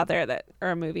definitely. show out there or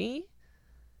a movie.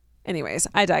 Anyways,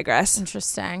 I digress.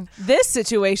 Interesting. This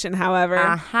situation,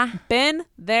 however, been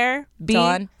there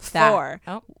Done before.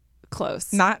 that. Oh,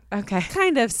 Close. not okay.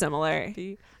 Kind of similar.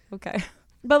 Okay.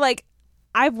 But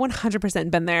I've 100%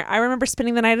 been there. I remember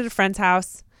spending the night at a friend's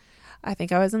house. I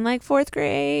think I was in 4th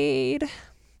grade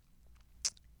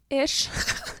ish.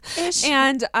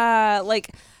 And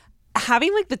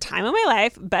having the time of my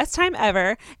life, best time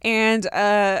ever. And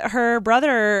her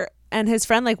brother and his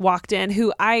friend walked in,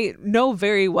 who I know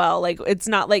very well. It's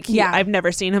not I've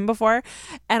never seen him before.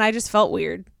 And I just felt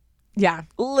weird. Yeah.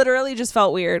 Literally just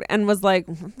felt weird and was like,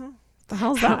 what the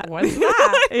hell's that? What's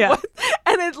that? Yeah.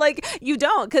 And it's you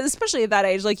don't, because especially at that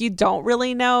age, you don't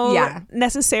really know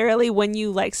necessarily when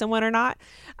you like someone or not.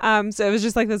 So it was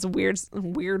just this weird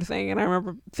thing. And I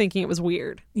remember thinking it was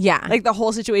weird. Yeah. The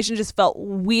whole situation just felt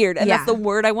weird. And that's the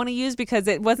word I want to use, because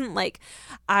it wasn't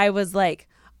I was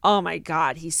oh my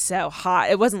God, he's so hot.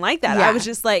 It wasn't like that. Yeah. I was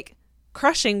just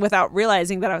crushing without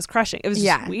realizing that I was crushing. It was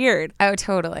just weird. Oh,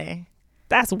 totally.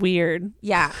 That's weird.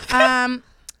 Yeah.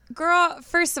 Girl,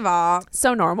 first of all,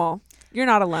 So normal. You're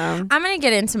not alone. I'm going to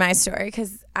get into my story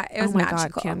because it was oh my magical.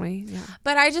 God, can we? Yeah.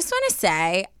 But I just want to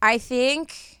say, I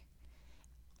think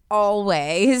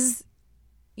always,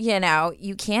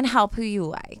 you can't help who you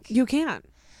like. You can.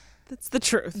 That's the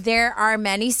truth. There are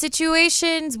many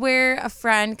situations where a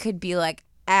friend could be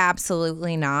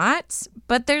absolutely not.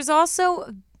 But there's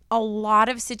also a lot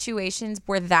of situations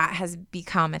where that has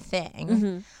become a thing.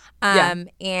 Mm-hmm.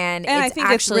 And I think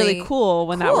it's really cool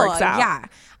when that works out.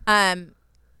 Yeah.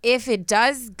 If it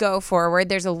does go forward,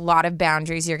 there's a lot of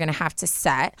boundaries you're going to have to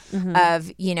set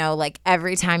of,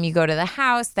 every time you go to the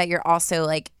house that you're also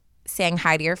saying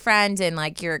hi to your friend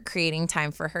and you're creating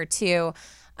time for her too.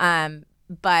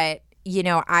 But,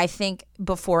 I think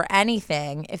before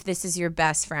anything, if this is your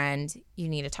best friend, you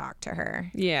need to talk to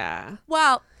her. Yeah.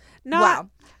 Well, I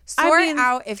sort mean-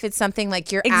 out if it's something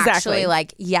you're Exactly. actually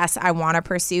yes, I want to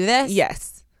pursue this.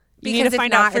 Yes. You need Because to if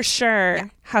find not, out for it's- sure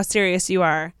how serious you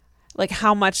are.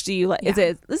 How much do you like? Is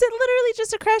it literally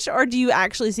just a crush, or do you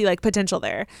actually see potential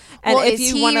there? And Well, if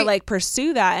is you want he- to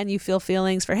pursue that and you feel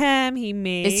feelings for him, he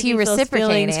may Is he feels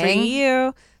feelings for reciprocating?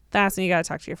 you. That's when you got to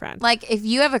talk to your friend. If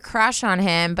you have a crush on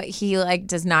him, but he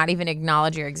does not even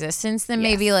acknowledge your existence, then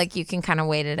maybe you can kind of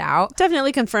wait it out.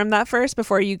 Definitely confirm that first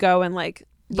before you go and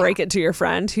break it to your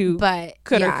friend who But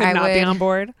could or yeah, could I not be would- on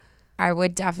board. I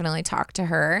would definitely talk to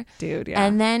her, Dude, yeah.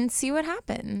 and then see what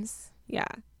happens. Yeah.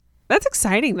 That's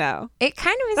exciting though. It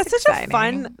kind of is. That's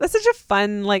exciting. such a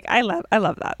fun I love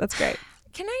that. That's great.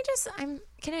 Can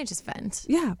I just vent?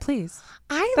 Yeah, please.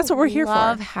 That's what we're here for.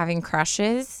 love having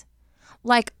crushes.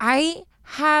 I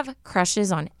have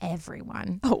crushes on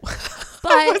everyone. Oh.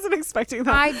 But I wasn't expecting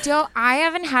that. I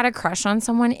haven't had a crush on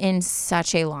someone in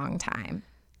such a long time.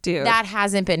 Dude. That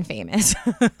hasn't been famous.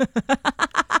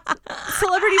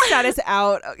 Celebrity status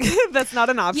out. That's not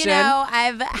an option.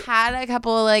 I've had a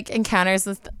couple encounters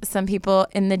with some people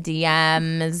in the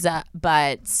DMs,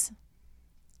 but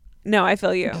No, I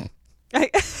feel you.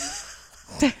 here's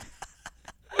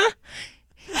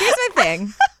my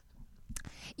thing.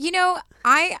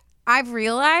 I've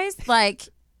realized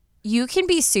you can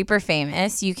be super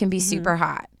famous, you can be super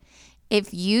hot.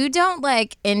 If you don't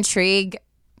intrigue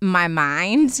my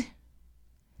mind,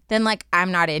 then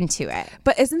I'm not into it.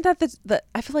 But isn't that the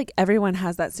I feel everyone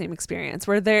has that same experience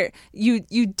where you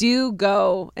do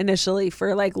go initially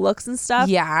for looks and stuff.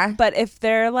 Yeah. But if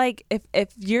they're if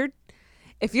you're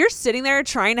if you're sitting there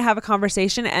trying to have a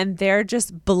conversation and they're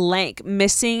just blank,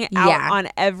 missing out on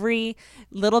every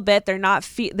little bit, they're not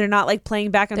like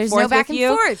playing back and There's forth no back with and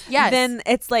you. forth. Yes. Then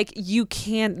it's like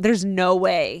there's no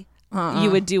way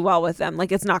you would do well with them.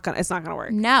 Like it's not gonna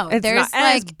work. No, it's there's not,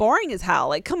 and it's boring as hell.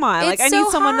 Like come on, like It's I need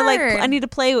so someone to hard. I need to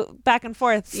play back and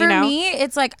forth. For me,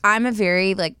 it's like I'm a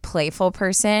very like playful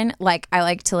person. Like I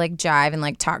like to like jive and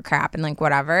like talk crap and like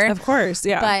whatever. Of course,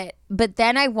 yeah. But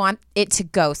then I want it to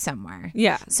go somewhere.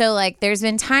 Yeah. So like there's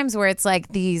been times where it's like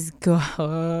these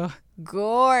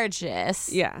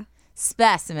gorgeous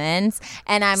specimens,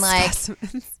 and I'm like,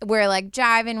 we're like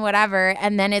jiving whatever,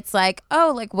 and then it's like,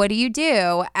 oh, like what do you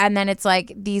do? And then it's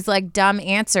like these like dumb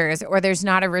answers, or there's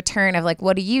not a return of like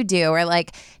what do you do, or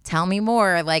like tell me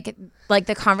more, like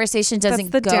the conversation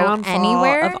doesn't That's the go downfall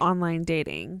anywhere of online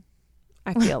dating.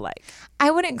 I feel like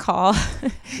I wouldn't call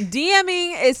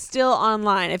DMing is still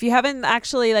online if you haven't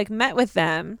actually like met with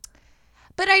them.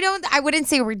 but I wouldn't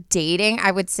say we're dating.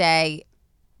 I would say,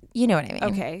 you know what I mean.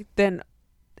 Okay, then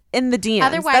in the DMs.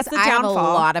 Otherwise, that's the I have a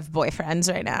downfall. lot of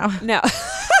boyfriends right now. No.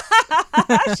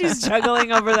 She's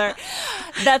juggling over there.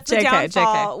 That's the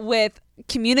downfall with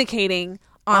communicating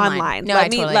online. No, I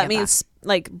totally let get me that.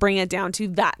 like bring it down to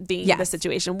that being the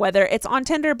situation, whether it's on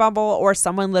Tinder, Bumble, or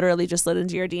someone literally just slid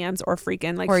into your DMs, or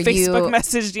freaking like Or Facebook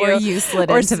messaged you, or you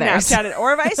slid or into theirs. Snapchatted,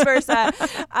 or vice versa.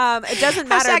 It doesn't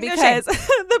matter Hashtag no because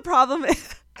the problem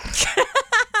is.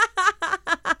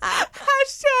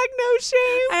 Hashtag no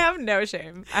shame. I have no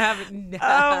shame. I have no.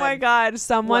 Oh my God.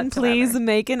 Someone please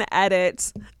make an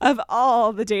edit of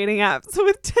all the dating apps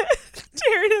with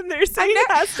Jared in there saying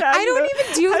hashtag I don't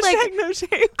even do hashtag no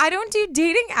shame. I don't do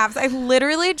dating apps. I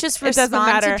literally just It doesn't respond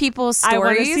matter. to people's I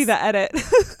want to stories see the edit.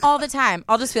 all the time.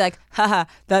 I'll just be like, haha,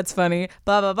 that's funny,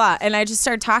 blah, blah, blah. And I just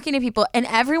start talking to people. And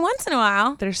every once in a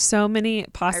while, There's so many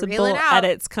possible it out.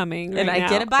 edits coming And right I now,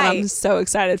 get a bite. I'm so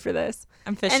excited for this.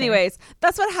 I'm fishing. Anyways,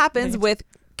 that's what happens with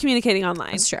communicating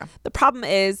online. That's true. The problem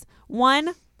is,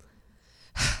 one,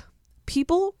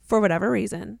 people, for whatever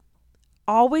reason,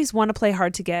 always want to play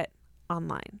hard to get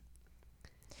online.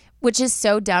 which is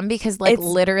so dumb because like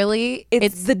literally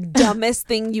It's the dumbest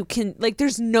thing you can, like,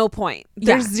 there's no point.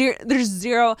 There's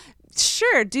zero.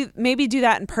 Sure, maybe do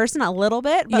that in person a little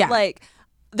bit, but like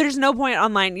there's no point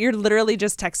online. You're literally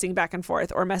just texting back and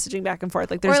forth or messaging back and forth.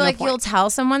 Like there's or no like point. you'll tell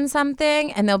someone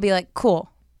something and they'll be like,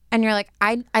 cool. And you're like,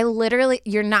 I literally,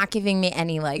 you're not giving me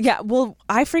any like. Yeah, well,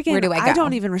 I freaking, Where do I go?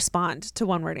 don't even respond to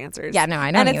one word answers. Yeah, no,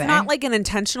 I don't And it's either. not like an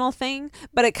intentional thing,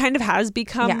 but it kind of has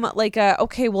become like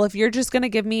okay, well, if you're just going to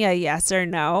give me a yes or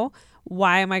no,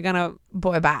 why am I going to?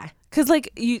 Boy, bye. Because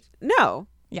like no.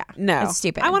 Yeah. No. It's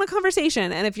stupid. I want a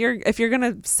conversation. And if you're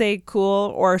going to say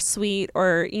cool or sweet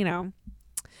or,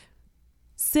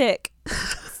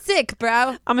 sick,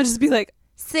 bro. I'm going to just be like,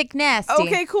 Sick, nasty.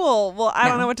 okay, cool. Well, I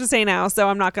don't know what to say now, so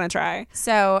I'm not going to try.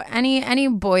 So any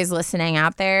boys listening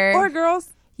out there, Or girls.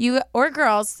 or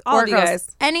girls, All or of you girls,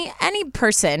 guys. any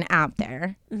person out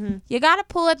there, you got to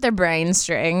pull at their brain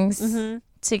strings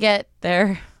to get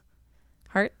their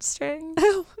heartstrings.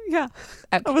 Oh, yeah.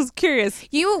 Okay. I was curious.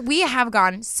 We have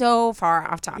gone so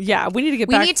far off topic. Yeah, we need to get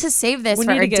We back. need to save this we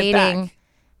for need our to get dating back.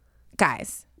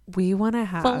 guys. We want to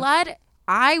have. Blood.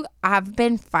 I have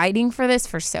been fighting for this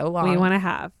for so long. We want to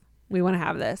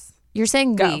have this. You're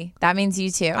saying Go. we. That means you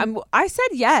too. I said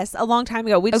yes a long time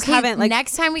ago. We just Okay, haven't like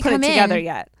next time we put come it in- together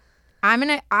yet.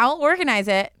 I'll organize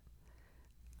it.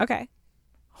 Okay.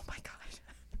 Oh my god.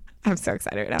 I'm so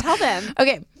excited right now. Tell them.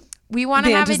 Okay. We want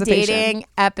to The have a anticipation. dating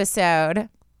episode.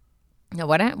 No,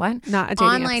 what? Not a dating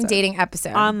online episode. dating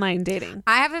episode. Online dating.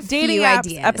 I have a Dating few apps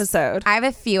ideas. episode. I have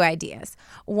a few ideas.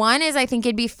 One is I think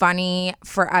it'd be funny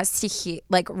for us to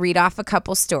read off a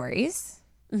couple stories.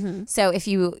 Mm-hmm. So if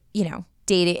you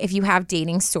if you have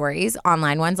dating stories,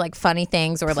 online ones like funny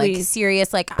things or like Please.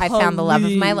 serious, like I found the love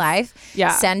of my Please. life. Yeah.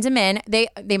 Send them in. They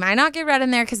might not get read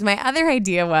in there because my other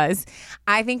idea was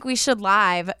I think we should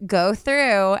live go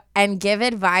through and give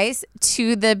advice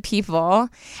to the people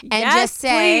and Yes, just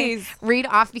say please. read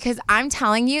off, because I'm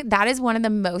telling you that is one of the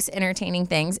most entertaining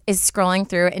things is scrolling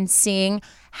through and seeing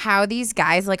how these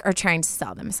guys like are trying to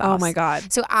sell themselves. Oh my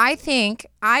God. So I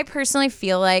personally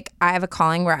feel like I have a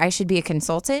calling where I should be a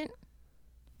consultant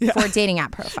for dating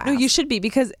app profiles. No, you should be,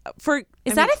 because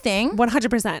Is that a thing?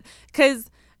 100%.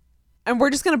 And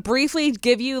we're just going to briefly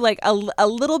give you like a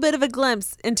little bit of a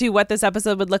glimpse into what this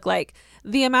episode would look like.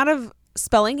 The amount of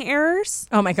spelling errors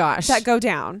Oh my gosh. that go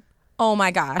down. Oh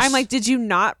my gosh. I'm like, did you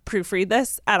not proofread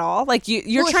this at all? Like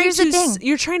you're Well, trying here's the to thing.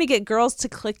 you're trying to get girls to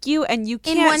click you, and you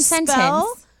In can't one spell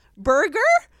sentence. burger.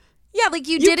 Yeah, like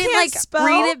you You didn't can't like spell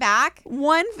read it back.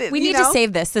 We need to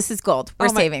save this. This is gold. We're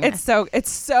saving It's this.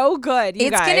 it's so good. You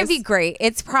It's guys. gonna be great.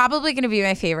 It's probably gonna be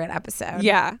my favorite episode.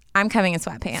 Yeah. I'm coming in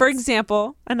sweatpants. For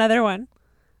example, another one.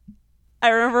 I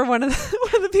remember one of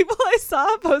the people I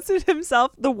saw posted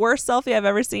himself the worst selfie I've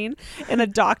ever seen in a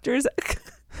doctor's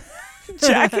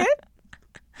jacket.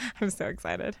 I'm so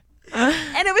excited.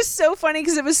 And it was so funny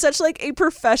because it was such like a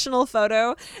professional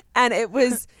photo, and it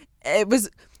was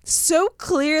so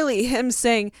clearly him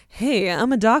saying, "Hey,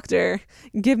 I'm a doctor.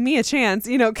 Give me a chance,"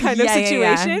 kind of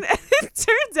situation. And it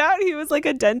turns out he was like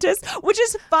a dentist, which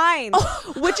is fine.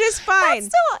 Which is fine.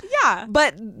 Still, yeah.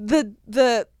 But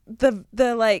the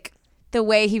like The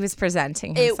way he was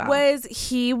presenting himself.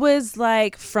 he was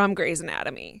like from Grey's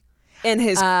Anatomy in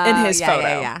his yeah,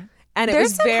 photo. yeah. And it There's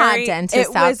was some very hot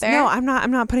dentists out there. No, I'm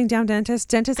not putting down dentists.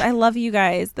 Dentists, I love you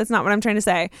guys. That's not what I'm trying to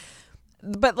say.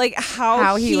 But like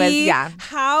how he was,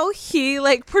 how he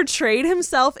like portrayed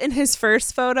himself in his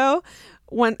first photo,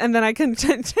 and then I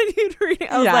continued reading.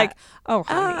 I was like, oh,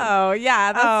 honey. Oh,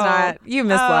 yeah, that's not. You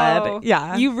misled. Oh,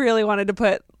 yeah. you really wanted to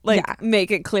put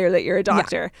make it clear that you're a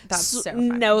doctor. that's so funny.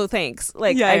 No thanks.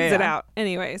 Like exit out.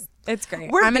 Anyways, It's great.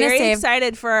 we're I'm gonna very save.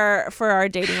 excited for our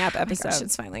dating app Oh my episode. gosh,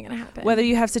 it's finally gonna happen. Whether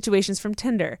you have situations from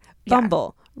Tinder,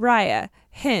 Bumble, Raya,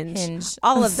 Hinge,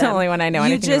 all of That's them. the only one I know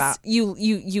you anything about.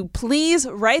 You please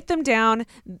write them down.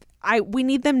 We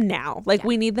need them now. Like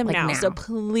we need them like now. now. So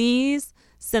please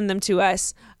send them to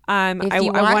us. if I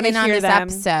you want want to in on hear this them.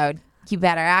 episode, you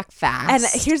better act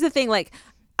fast. And here's the thing, like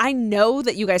I know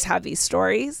that you guys have these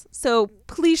stories, so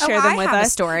please share them with have a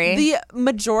us. story. The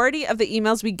majority of the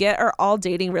emails we get are all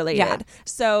dating related. Yeah.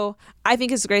 So I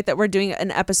think it's great that we're doing an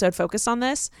episode focused on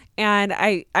this. And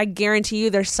I guarantee you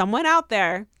there's someone out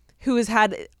there who has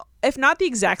had, if not the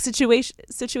exact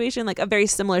situation, like a very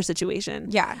similar situation.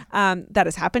 Yeah. That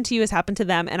has happened to you, has happened to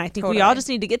them. And I think we all just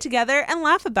need to get together and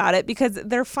laugh about it because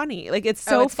they're funny. Like it's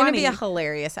so it's funny. gonna be a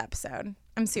hilarious episode.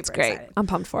 I'm super Great. excited. I'm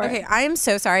pumped for it. Okay, I am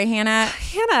so sorry, Hannah.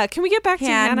 Hannah, can we get back to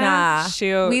Hannah?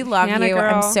 Shoot. We love Hannah, you.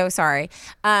 girl. I'm so sorry.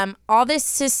 All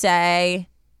this to say,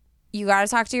 you got to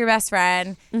talk to your best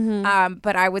friend,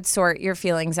 but I would sort your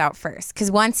feelings out first.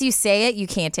 Because once you say it, you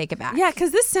can't take it back. Yeah,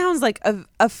 because this sounds like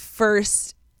a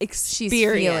first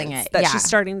experience feeling it, that yeah. she's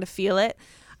starting to feel it.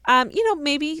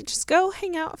 Maybe just go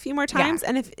hang out a few more times.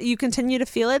 And if you continue to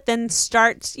feel it, then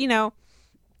start,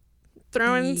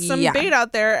 throwing some bait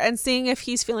out there and seeing if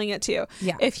he's feeling it too.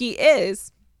 Yeah. If he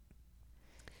is,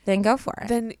 Then go for it.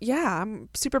 then yeah, I'm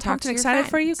super Talk pumped to and your excited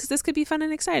for you friends. because this could be fun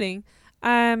and exciting.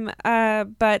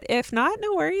 But if not,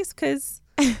 no worries because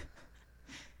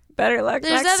better luck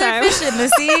There's next other time. fish in the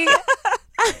sea.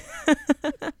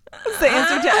 That's the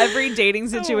answer to every dating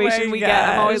situation we get.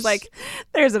 I'm always gosh. like,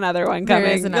 there's another one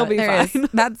coming. You'll be there fine. is.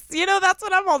 That's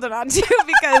what I'm holding on to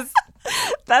because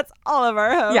That's all of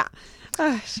our hope. Yeah.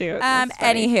 Oh, shoot. that's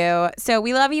funny. Anywho, so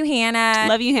we love you, Hannah.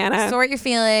 Love you, Hannah. Sort your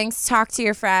feelings. Talk to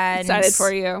your friends. Excited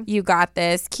for you. You got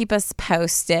this. Keep us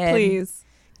posted. Please.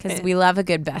 Because we love a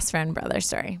good best friend brother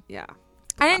story. Yeah.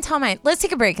 I didn't tell mine. Let's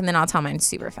take a break and then I'll tell mine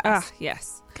super fast.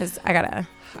 Yes. Because I gotta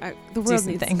The world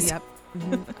some needs things. Yep.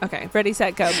 Mhm. Okay. Ready,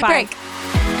 set, go. Bye. break.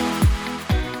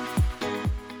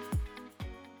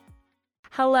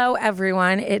 Hello,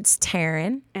 everyone. It's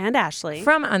Taryn And Ashley.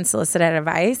 from Unsolicited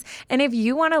Advice. And if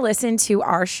you want to listen to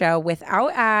our show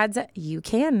without ads, you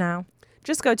can now.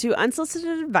 Just go to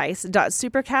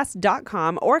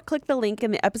unsolicitedadvice.supercast.com or click the link in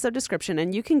the episode description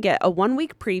and you can get a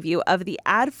 1-week preview of the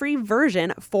ad-free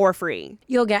version for free.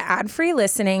 You'll get ad-free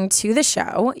listening to the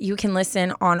show. You can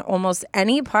listen on almost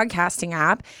any podcasting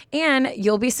app, and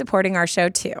you'll be supporting our show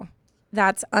too.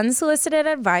 That's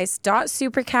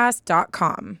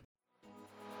unsolicitedadvice.supercast.com.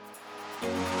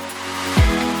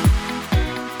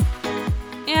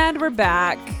 And we're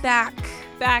back. Back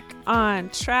on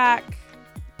track.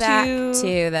 Back to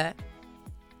to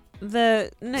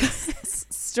the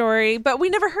next story. But we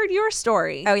never heard your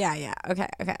story. Oh, yeah. Okay.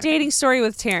 Dating story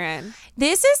with Taryn.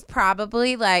 This is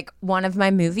probably like one of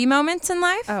my movie moments in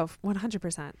life. Oh,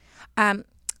 100%. Let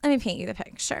me paint you the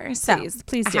picture. So,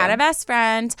 Please do. I had a best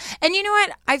friend. And you know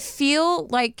what? I feel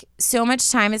like so much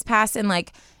time has passed and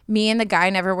like me and the guy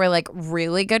never were like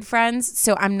really good friends.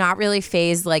 So I'm not really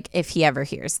phased like if he ever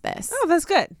hears this. Oh, that's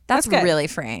good. That's good. really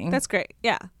freeing. That's great.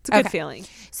 Yeah. It's a good Okay. feeling.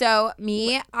 So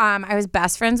me, I was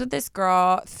best friends with this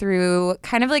girl through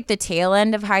kind of like the tail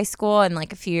end of high school and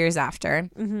like a few years after.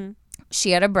 Mm-hmm. She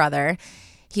had a brother.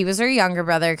 He was her younger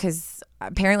brother because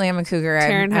apparently I'm a cougar.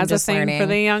 Taryn I'm has a just thing learning. for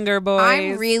the younger boys.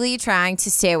 I'm really trying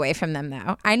to stay away from them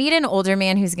though. I need an older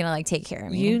man who's gonna like take care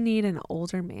of me. You need an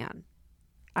older man.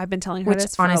 I've been telling her which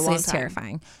this for honestly a long is time.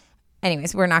 terrifying.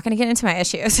 Anyways, we're not gonna get into my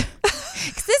issues.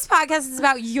 Because this podcast is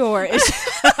about your issues.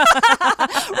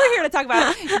 We're here to talk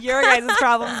about your guys'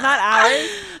 problems, not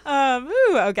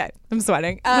ours. Okay. I'm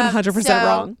sweating. 100%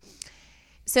 wrong.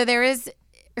 So there is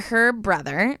her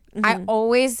brother. I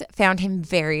always found him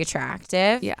very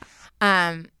attractive. Yeah.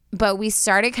 But we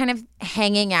started kind of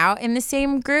hanging out in the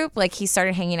same group. Like he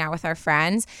started hanging out with our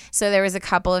friends. So there was a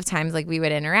couple of times like we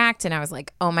would interact and I was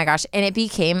like, oh my gosh. And it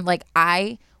became like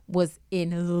I was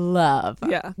in love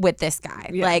with this guy.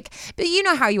 Yeah. Like, but you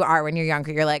know how you are when you're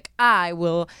younger. You're like, I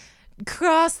will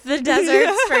cross the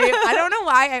deserts for you. I don't know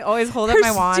why I always hold up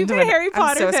my wand. Stupid when Harry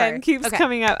Potter I'm so pen sorry. keeps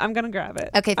coming up. I'm going to grab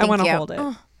it. Okay, I want thank to you. hold it.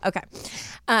 Oh, okay.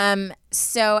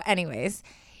 So anyways,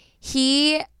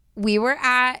 we were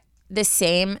at the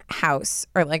same house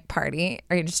or like party.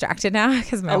 Are you distracted now?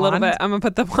 Because my A little wand? bit. I'm going to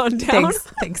put the wand down.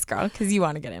 Thanks, girl, because you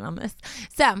want to get in on this.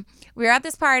 So we were at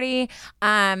this party.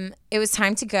 It was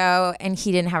time to go, and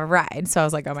he didn't have a ride. So I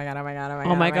was like, oh my god,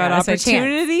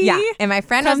 opportunity. Yeah, and my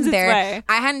friend comes wasn't its there. way.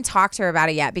 I hadn't talked to her about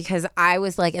it yet because I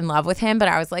was like in love with him, but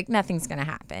I was like, nothing's gonna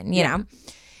happen, you know.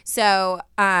 So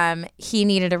he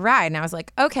needed a ride, and I was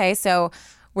like, okay. So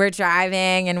we're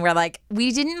driving, and we're like,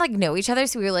 we didn't like know each other,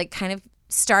 so we were like kind of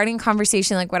starting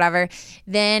conversation, like whatever.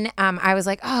 Then I was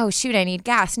like, oh shoot, I need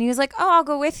gas. And he was like, oh, I'll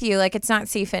go with you. Like it's not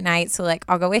safe at night, so like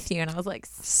I'll go with you. And I was like,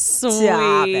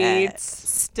 Sweet.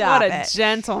 Stop what a it.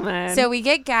 gentleman. So we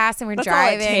get gas and we're that's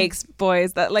driving. all it takes,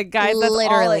 boys. That like guys, that's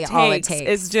Literally all it takes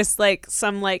is just like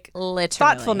some like Literally.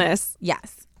 thoughtfulness.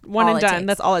 Yes. One All and it done. takes.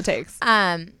 That's all it takes.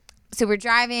 So we're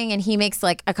driving and he makes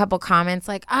like a couple comments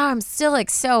like, oh, I'm still like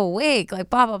so awake, like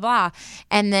blah, blah, blah.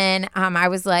 And then I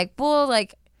was like, well,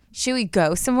 like, should we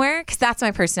go somewhere? Because that's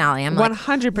my personality. I'm like,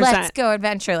 100%. let's go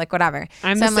adventure, like whatever.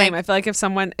 I'm So the same. Like, I feel like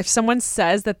if someone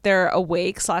says that they're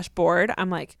awake / bored, I'm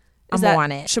like, I'm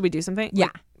on it. Should we do something? Yeah.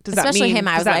 Like, does Especially that mean, him,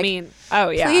 I does was that like, mean, oh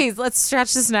yeah, please, let's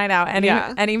stretch this night out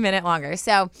any minute longer.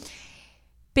 So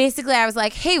basically I was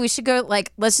like, hey, we should go,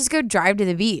 like, let's just go drive to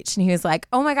the beach. And he was like,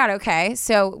 oh my God, okay.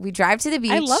 So we drive to the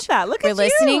beach. I love that. Look We're at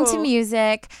listening you. to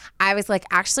music. I was like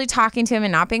actually talking to him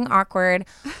and not being awkward.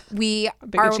 We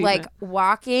are achievement. like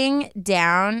walking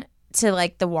down to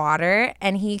like the water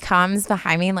and he comes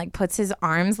behind me and like puts his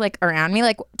arms like around me,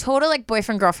 like total like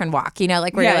boyfriend girlfriend walk, you know,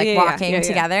 like where you're like walking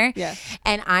together. Yeah.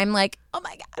 And I'm like, oh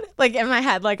my God, like in my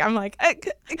head, like I'm like,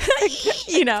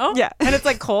 you know? Yeah. And it's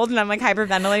like cold and I'm like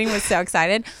hyperventilating, was so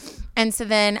excited. And so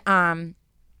then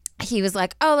he was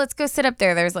like, oh, let's go sit up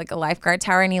there. There's like a lifeguard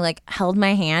tower and he like held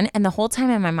my hand. And the whole time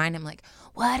in my mind, I'm like,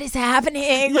 what is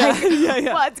happening? Like,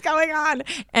 what's going on?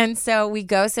 And so we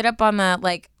go sit up on the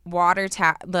like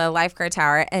the lifeguard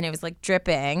tower and it was like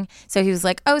dripping. So he was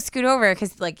like, oh, scoot over,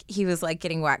 because like he was like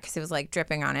getting wet because it was like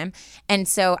dripping on him. And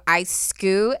so I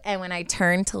scoot, and when I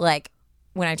turned to look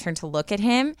at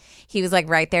him, he was like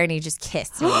right there and he just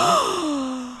kissed me.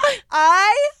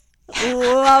 I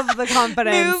love the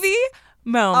confidence. Movie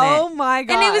moment. Oh my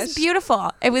gosh. And it was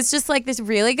beautiful. It was just like this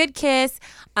really good kiss.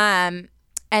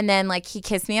 And then like he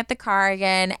kissed me at the car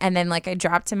again, and then like I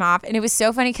dropped him off, and it was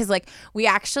so funny because like we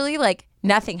actually like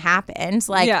nothing happened.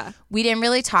 Like we didn't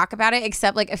really talk about it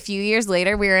except like a few years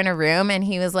later we were in a room and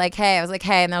he was like, hey, I was like,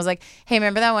 hey, and I was like, hey,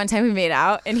 remember that one time we made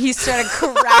out? And he started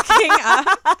cracking up,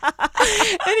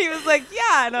 and he was like,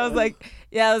 yeah, and I was like,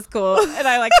 yeah, it was cool. And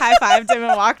I like high-fived him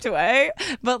and walked away.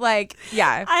 But like,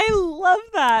 yeah. I love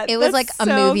that. It was That's like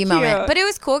a so movie cute. moment. But it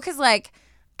was cool because like,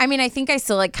 I mean, I think I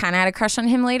still like kind of had a crush on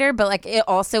him later, but like it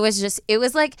also was just, it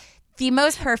was like the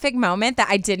most perfect moment that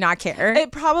I did not care.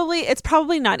 It's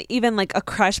probably not even like a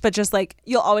crush, but just like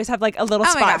you'll always have like a little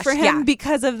Oh my spot gosh, for him yeah.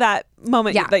 because of that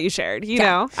moment that you shared. You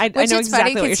know, I know Which is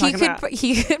exactly funny what you're because talking about.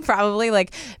 he could probably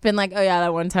like been like, oh yeah,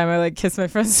 that one time I like kissed my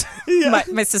friend's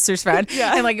my sister's friend,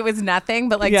 and like it was nothing,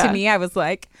 but like to me I was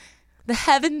like, the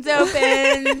heavens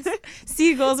opened,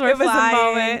 seagulls were flying. It was a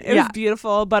moment. It was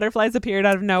beautiful. Butterflies appeared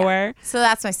out of nowhere. So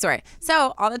that's my story.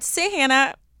 So all that to say,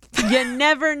 Hannah, You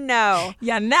never know.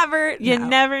 you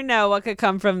never know what could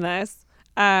come from this.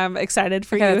 Excited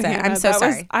for Okay, you. that's it. Hannah. I'm so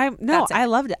sorry. I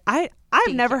loved it.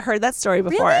 I've never heard that story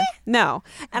before. Really? No,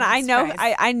 and I know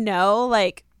surprised. I know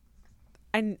like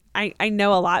I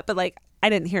know a lot, but like I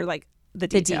didn't hear like the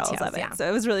details of it. yeah. So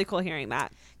it was really cool hearing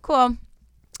that. Cool.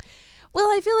 Well,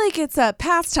 I feel like it's a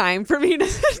pastime for me to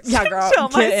tell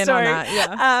my get in on story. that,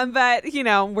 yeah. But you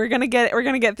know, we're gonna get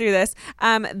through this.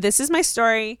 This is my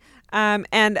story.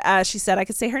 And she said I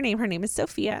could say her name. Her name is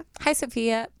Sophia, Hi,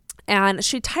 Sophia. and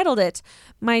she titled it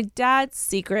 "My Dad's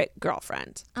Secret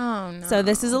Girlfriend." Oh no. So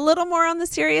this is a little more on the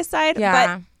serious side,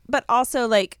 Yeah. but also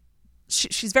like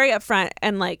she's very upfront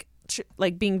and like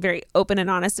being very open and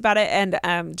honest about it, and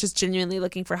just genuinely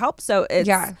looking for help. So it's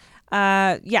Yeah.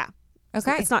 yeah.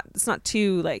 Okay. It's not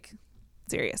too like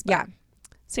serious. But Yeah.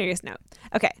 serious note.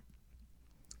 Okay.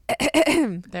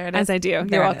 There it is. As I do.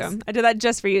 There You're it is. welcome. I did that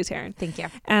just for you, Taryn. Thank you.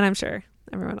 And I'm sure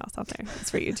everyone else out there, it's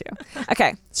for you too.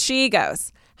 Okay. She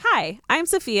goes, "Hi, I'm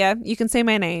Sophia. You can say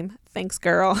my name. Thanks,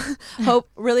 girl.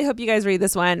 Really hope you guys read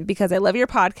this one because I love your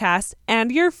podcast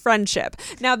and your friendship."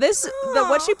 Now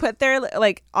what she put there,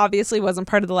 like, obviously wasn't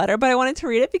part of the letter, but I wanted to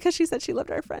read it because she said she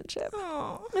loved our friendship.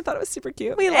 I thought it was super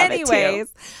cute. We love it too.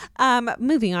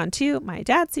 Moving on to my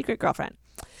dad's secret girlfriend.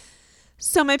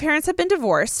 So my parents had been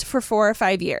divorced for 4 or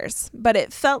 5 years, but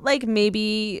it felt like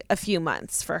maybe a few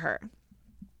months for her.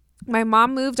 My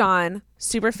mom moved on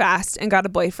super fast and got a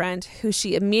boyfriend who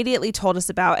she immediately told us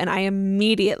about, and I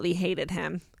immediately hated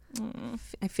him.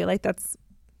 I feel like that's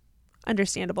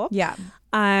understandable. Yeah.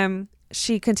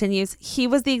 She continues, "He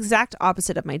was the exact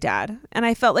opposite of my dad, and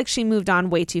I felt like she moved on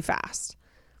way too fast.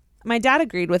 My dad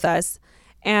agreed with us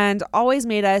and always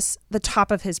made us the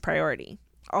top of his priority.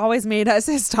 Always made us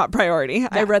his top priority." Yeah.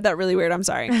 I read that really weird. I'm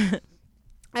sorry.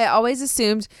 "I always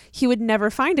assumed he would never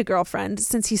find a girlfriend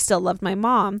since he still loved my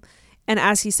mom. And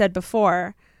as he said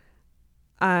before,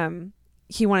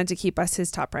 he wanted to keep us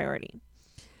his top priority.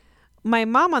 My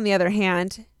mom, on the other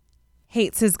hand,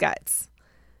 hates his guts.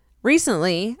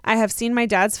 Recently, I have seen my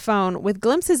dad's phone with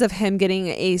glimpses of him getting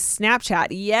a Snapchat."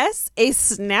 Yes, a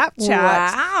Snapchat.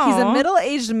 Wow. He's a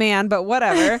middle-aged man, but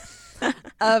whatever.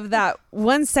 "Of that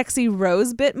one sexy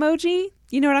rose bitmoji.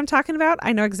 You know what I'm talking about?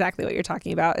 I know exactly what you're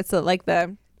talking about. It's like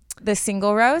the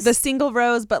single rose? The single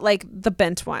rose, but like the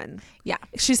bent one." Yeah.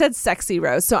 She said sexy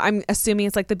rose, so I'm assuming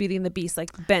it's like the Beauty and the Beast, like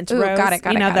bent Ooh, rose. got it.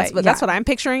 That's what I'm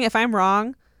picturing. If I'm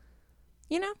wrong,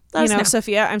 let us know.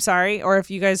 Sophia, I'm sorry. Or if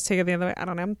you guys take it the other way, I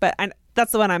don't know. But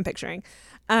that's the one I'm picturing.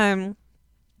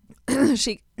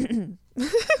 She...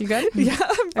 You good? Yeah,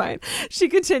 I'm fine. She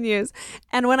continues.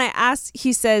 "And when I asked,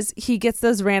 he says he gets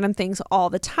those random things all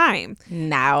the time."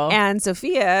 No. And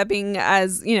Sophia, being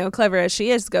as, clever as she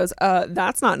is, goes,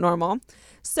 "That's not normal."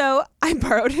 So I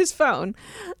borrowed his phone,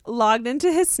 logged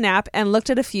into his Snap, and looked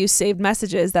at a few saved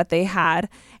messages that they had.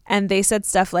 And they said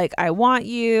stuff like, "I want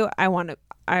you. I want you.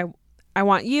 I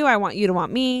want you to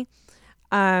want me.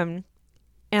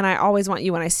 And I always want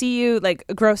you when I see you," like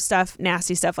gross stuff,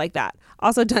 nasty stuff like that.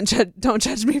 Also, don't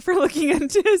judge me for looking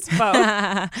into his phone.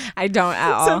 I don't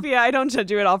at all. Sophia, I don't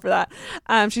judge you at all for that.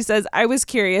 She says, "I was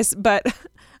curious, but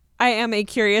I am a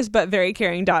curious but very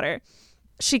caring daughter."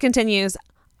 She continues,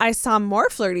 "I saw more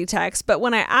flirty texts, but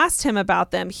when I asked him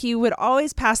about them, he would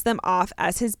always pass them off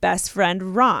as his best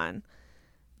friend, Ron."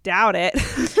 Doubt it.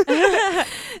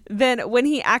 "Then when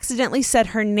he accidentally said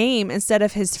her name instead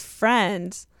of his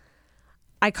friend,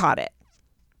 I caught it.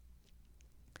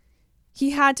 He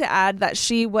had to add that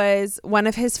she was one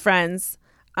of his friends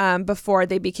before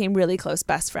they became really close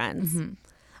best friends. Mm-hmm.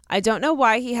 I don't know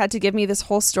why he had to give me this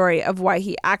whole story of why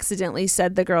he accidentally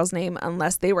said the girl's name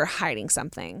unless they were hiding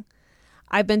something.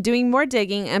 I've been doing more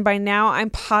digging, and by now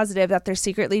I'm positive that they're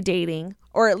secretly dating,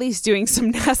 or at least doing some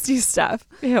nasty stuff."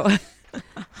 Ew.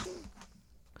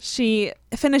 She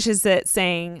finishes it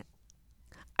saying,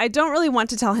 "I don't really want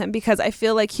to tell him because I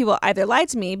feel like he will either lie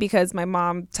to me because my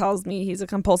mom tells me he's a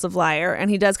compulsive liar, and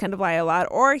he does kind of lie a lot,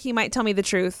 or he might tell me the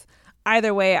truth.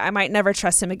 Either way, I might never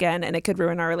trust him again, and it could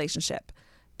ruin our relationship.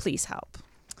 Please help."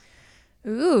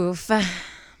 Oof.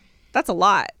 That's a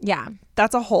lot. Yeah.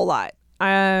 That's a whole lot.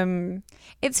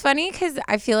 It's funny because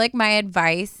I feel like my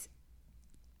advice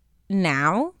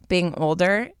now, being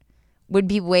older, would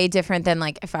be way different than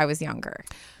like if I was younger.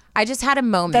 I just had a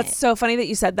moment. That's so funny that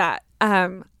you said that.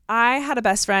 I had a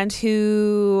best friend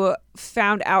who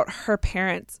found out her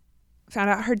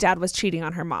dad was cheating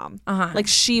on her mom. Uh-huh. Like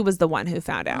she was the one who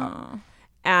found out. Oh.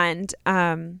 And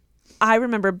I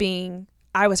remember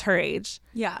I was her age.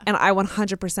 Yeah. And I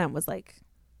 100% was like,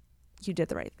 you did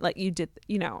the right, like you did,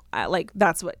 like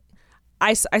that's what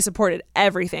I supported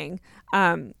everything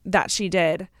that she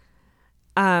did.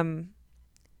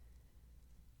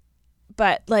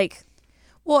 But like,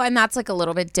 well, and that's like a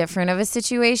little bit different of a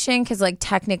situation because like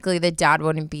technically the dad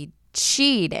wouldn't be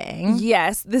cheating.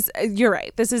 Yes, you're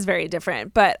right. This is very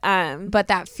different, but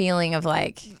that feeling of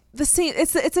like the same.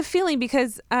 It's a feeling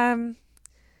because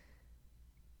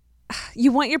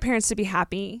you want your parents to be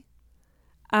happy,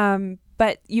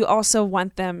 but you also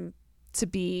want them to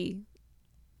be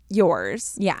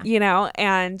yours. Yeah,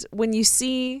 and when you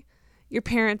see your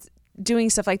parents doing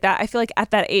stuff like that, I feel like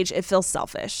at that age it feels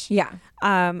selfish. Yeah.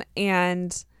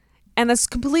 And that's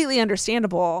completely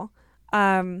understandable.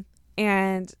 And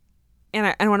I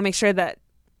want to make sure that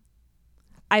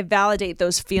I validate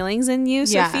those feelings in you,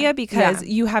 Sophia, because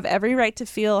you have every right to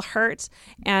feel hurt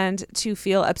and to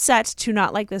feel upset, to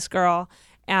not like this girl.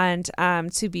 and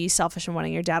to be selfish and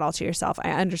wanting your dad all to yourself.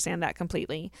 I understand that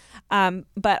completely.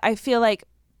 But I feel like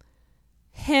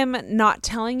him not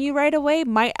telling you right away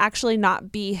might actually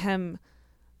not be him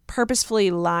purposefully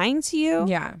lying to you.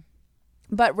 Yeah.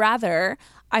 But rather,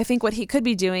 I think what he could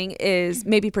be doing is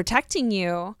maybe protecting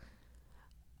you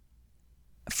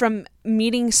from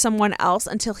meeting someone else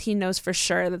until he knows for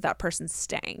sure that that person's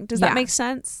staying. Does that make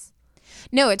sense?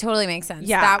 No, it totally makes sense.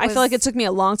 Yeah, I feel like it took me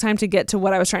a long time to get to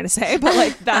what I was trying to say, but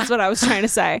like that's what I was trying to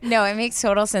say. No, it makes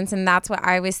total sense. And that's what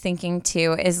I was thinking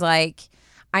too, is like,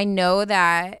 I know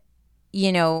that,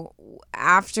 you know,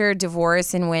 after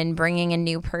divorce and when bringing a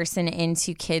new person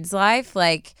into kids' life,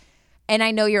 like, and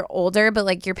I know you're older, but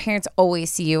like your parents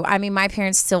always see you. I mean, my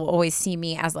parents still always see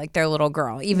me as like their little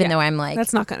girl, even though I'm like,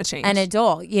 that's not going to change, an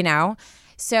adult, you know?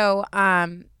 So,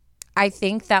 I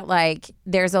think that like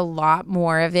there's a lot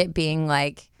more of it being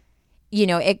like, you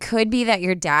know, it could be that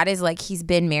your dad is like, he's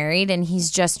been married and he's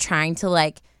just trying to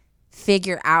like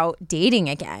figure out dating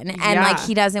again. And like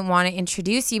he doesn't want to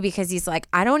introduce you because he's like,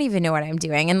 I don't even know what I'm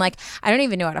doing. And like, I don't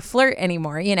even know how to flirt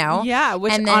anymore, you know? Yeah,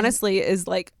 which and then, honestly is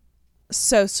like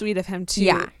so sweet of him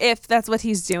to, if that's what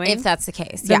he's doing. If that's the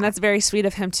case. Then that's very sweet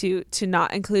of him to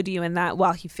not include you in that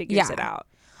while he figures it out.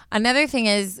 Another thing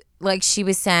is, like, she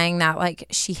was saying that like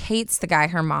she hates the guy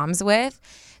her mom's with.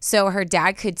 So her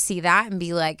dad could see that and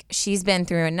be like, she's been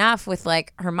through enough with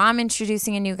like her mom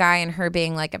introducing a new guy and her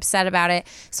being like upset about it.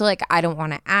 So like, I don't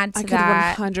want to add to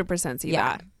that. I could 100% see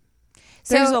that.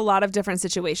 So, there's a lot of different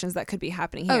situations that could be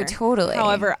happening here. Oh, totally.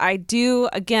 However, I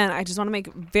just want to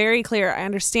make very clear, I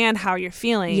understand how you're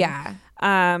feeling. Yeah.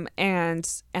 And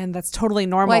that's totally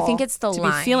normal. Well, I think it's the to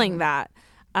line be feeling that.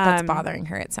 That's bothering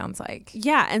her, it sounds like.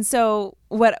 Yeah. And so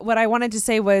what I wanted to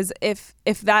say was if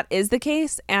that is the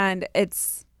case and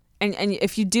it's and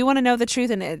if you do want to know the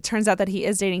truth and it turns out that he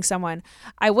is dating someone,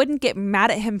 I wouldn't get mad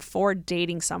at him for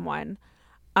dating someone.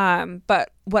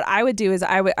 But what I would do is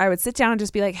I would sit down and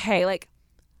just be like, hey, like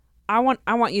I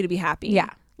want you to be happy.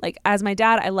 Yeah. Like as my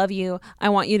dad, I love you. I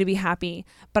want you to be happy,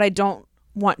 but I don't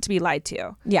want to be lied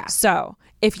to. Yeah. So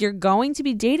if you're going to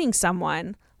be dating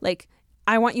someone, like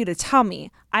I want you to tell me.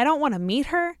 I don't want to meet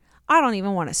her. I don't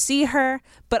even want to see her,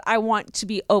 but I want to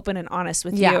be open and honest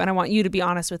with you, and I want you to be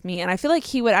honest with me. And I feel like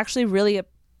he would actually really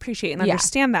appreciate and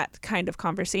understand that kind of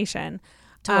conversation.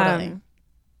 Totally.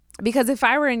 Because if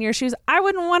I were in your shoes, I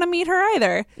wouldn't want to meet her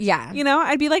either. Yeah. You know,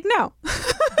 I'd be like, no.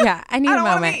 Yeah. I need a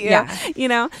moment. Yeah. You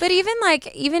know? But even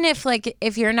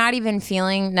if you're not even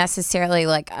feeling necessarily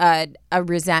like a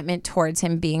resentment towards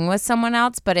him being with someone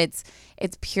else, but it's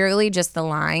purely just the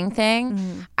lying thing.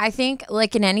 Mm-hmm. I think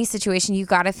like in any situation, you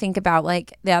got to think about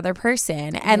like the other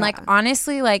person. And like,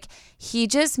 honestly, like he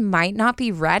just might not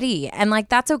be ready. And like,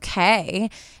 that's okay.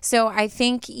 So I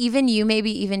think even you,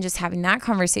 maybe even just having that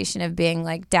conversation of being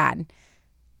like, Dad,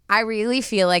 I really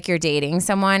feel like you're dating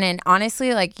someone. And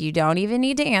honestly, like you don't even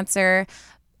need to answer.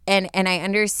 And I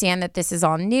understand that this is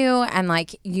all new and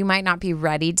like you might not be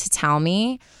ready to tell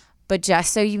me, but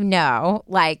just so you know,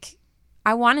 like,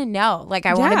 I want to know, like,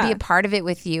 I want to be a part of it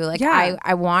with you. Like,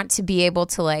 I want to be able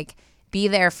to like be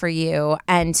there for you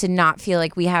and to not feel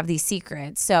like we have these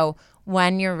secrets. So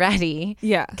when you're ready,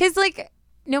 because like,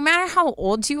 no matter how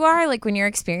old you are, like when you're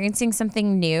experiencing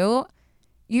something new,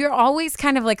 you're always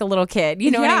kind of like a little kid.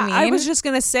 You know what I mean? I was just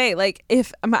going to say, like,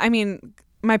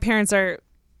 my parents are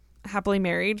happily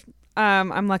married.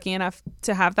 I'm lucky enough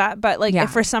to have that. But like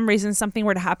if for some reason something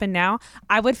were to happen now,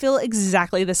 I would feel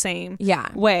exactly the same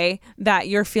way that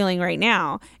you're feeling right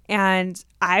now. And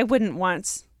I wouldn't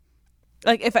want,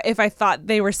 like if I thought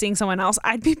they were seeing someone else,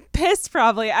 I'd be pissed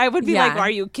probably. I would be like, are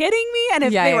you kidding me? And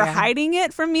if they were hiding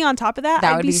it from me on top of that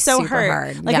I'd be so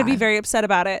hurt. Like I'd be very upset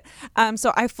about it.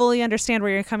 So I fully understand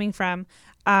where you're coming from.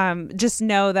 Just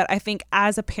know that I think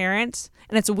as a parent,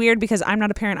 and it's weird because I'm not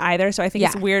a parent either, so I think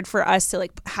it's weird for us to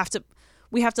like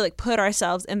we have to like put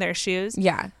ourselves in their shoes.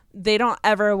 Yeah. They don't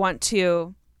ever want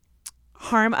to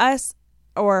harm us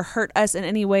or hurt us in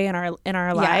any way in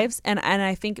our lives. And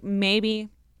I think maybe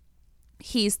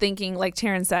he's thinking, like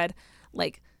Taryn said,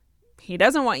 like he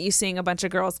doesn't want you seeing a bunch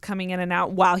of girls coming in and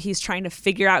out while he's trying to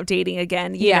figure out dating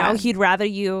again. You know, he'd rather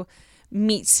you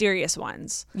meet serious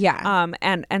ones. Yeah.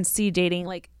 And see dating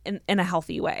like in a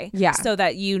healthy way. Yeah. So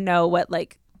that you know what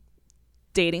like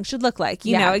dating should look like.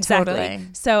 You know exactly. Totally.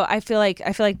 So I feel like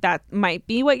that might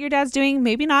be what your dad's doing.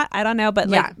 Maybe not. I don't know. But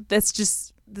like that's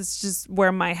just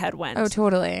where my head went. Oh,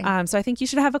 totally. So I think you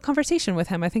should have a conversation with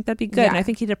him. I think that'd be good. And I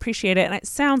think he'd appreciate it. And it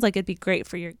sounds like it'd be great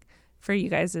for your for you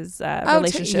guys'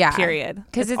 relationship period.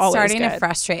 Because it's always starting to good.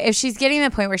 frustrate. If she's getting to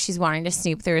the point where she's wanting to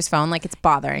snoop through his phone, like it's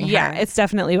bothering her. Yeah, it's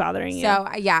definitely bothering you. So,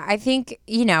 yeah, I think,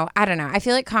 I don't know. I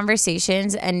feel like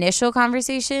initial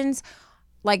conversations,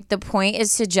 like the point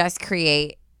is to just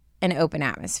create an open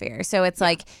atmosphere. So it's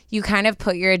like you kind of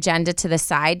put your agenda to the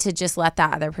side to just let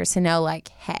that other person know, like,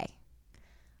 hey,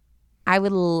 I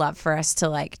would love for us to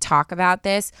like talk about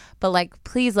this, but like,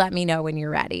 please let me know when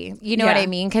you're ready. You know what I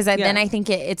mean? Because then I think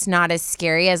it's not as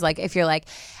scary as like if you're like,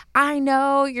 I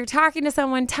know you're talking to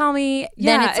someone, tell me.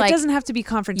 Yeah, then it's like, it doesn't have to be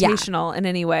confrontational in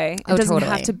any way. It doesn't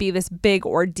have to be this big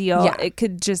ordeal. Yeah. It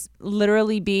could just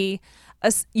literally be,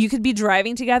 you could be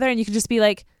driving together and you could just be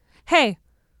like, hey,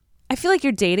 I feel like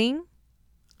you're dating.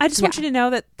 I just want you to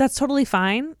know that that's totally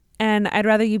fine. And I'd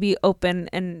rather you be open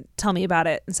and tell me about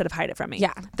it instead of hide it from me.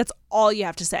 Yeah. That's all you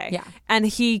have to say. Yeah. And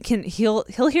he'll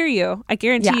hear you. I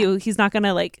guarantee you he's not going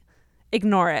to like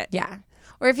ignore it. yeah.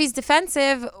 Or if he's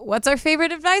defensive, what's our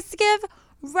favorite advice to give?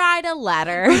 Write a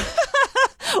letter.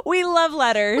 We love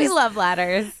letters. We love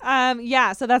letters.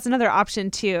 Yeah, so that's another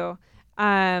option too.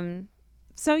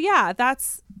 So yeah, that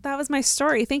was my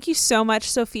story. Thank you so much,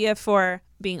 Sophia, for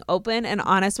being open and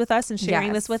honest with us and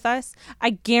sharing this with us. I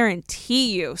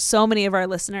guarantee you so many of our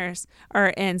listeners are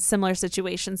in similar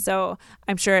situations, so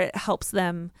I'm sure it helps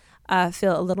them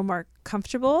feel a little more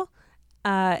comfortable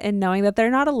in knowing that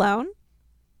they're not alone.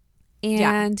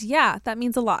 And yeah, that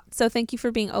means a lot. So thank you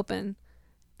for being open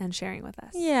and sharing with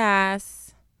us.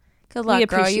 Yes. Good luck,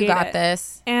 girl. You got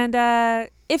this. And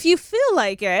if you feel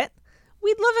like it,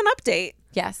 we'd love an update.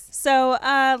 Yes. So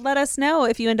let us know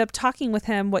if you end up talking with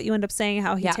him, what you end up saying,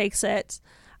 how he takes it.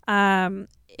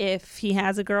 If he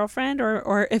has a girlfriend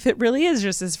or if it really is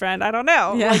just his friend. I don't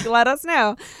know. Yeah. Like, let us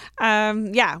know.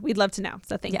 Yeah, we'd love to know.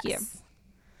 So thank you.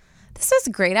 This was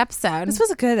a great episode. This was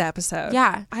a good episode.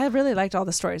 Yeah. I really liked all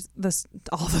the stories. The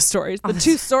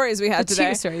two stories we had today.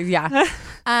 2 stories, yeah.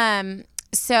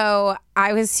 So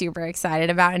I was super excited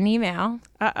about an email.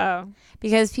 Uh-oh.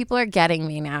 Because people are getting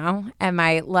me now and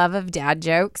my love of dad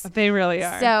jokes. They really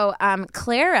are. So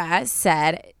Clara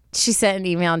she sent an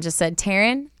email and just said,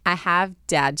 Taryn, I have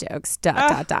dad jokes, ...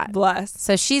 Bless.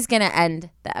 So she's going to end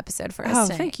the episode for us Oh,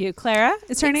 tonight. thank you. Clara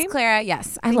is her name? Clara,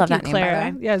 yes. I love that name, Clara.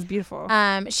 by the way. Yeah, it's beautiful.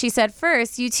 She said,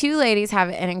 first, you two ladies have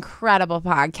an incredible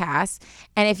podcast.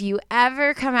 And if you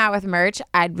ever come out with merch,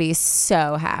 I'd be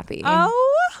so happy.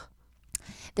 Oh,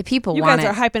 the people you want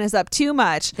guys it. are hyping us up too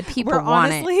much. The people We're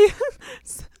want it. honestly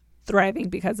thriving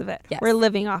because of it. Yes. We're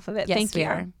living off of it. Yes, Thank we you.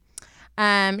 are.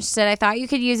 She said, I thought you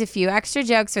could use a few extra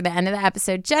jokes for the end of the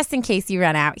episode just in case you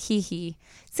run out. Hee hee.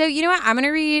 So you know what? I'm going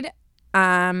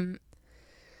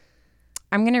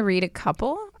to read a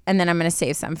couple and then I'm going to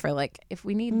save some for like if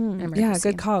we need an emergency. Yeah,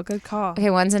 good call. Good call. Okay,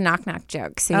 one's a knock knock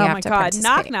joke. So you Oh have my to God.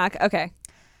 participate. Knock, knock. Okay.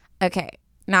 Okay.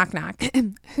 Knock knock.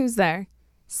 Who's there?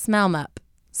 Smell 'em up.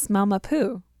 Smell my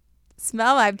poo.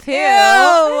 Smell my poo. Ew.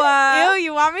 Ew,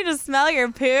 you want me to smell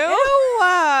your poo?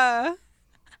 Ew.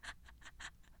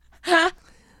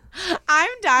 I'm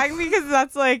dying because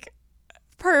that's like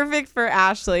perfect for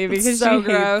Ashley because so she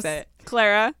gross. hates it.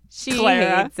 Clara. She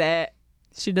Clara. hates it.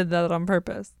 She did that on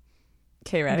purpose.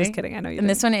 Okay, I'm ready? just kidding. I know you And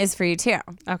did. this one is for you too.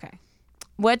 Okay.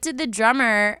 What did the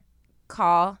drummer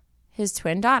call his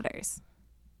twin daughters?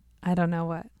 I don't know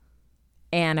what.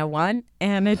 Anna 1,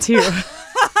 Anna 2. That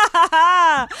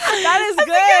is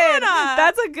good.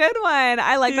 That's a good one.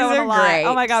 I like that These one a are lot. great.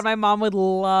 Oh my God, my mom would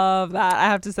love that. I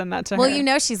have to send that to her. Well, you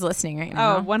know she's listening right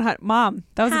now. Oh, 100. Mom,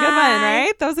 that was a good one, Hi.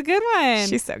 right? That was a good one.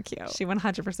 She's so cute. She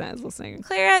 100% is listening.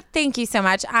 Clara, thank you so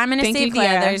much. I'm going to Thank save you, the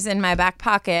Clara. others in my back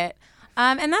pocket.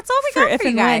 And that's all we got If for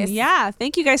you and guys. when. Yeah.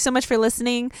 Thank you guys so much for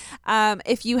listening.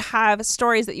 If you have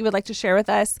stories that you would like to share with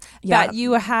us, that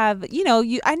you have,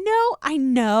 I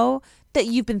know that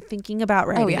you've been thinking about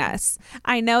writing us.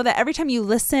 I know that every time you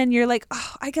listen, you're like,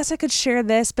 oh, I guess I could share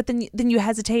this, but then you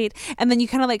hesitate, and then you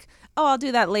kind of like, oh, I'll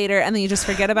do that later, and then you just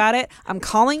forget about it. I'm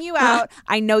calling you out.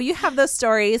 I know you have those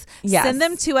stories. Yes. Send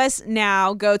them to us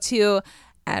now. Go to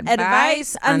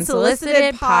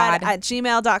adviceunsolicitedpod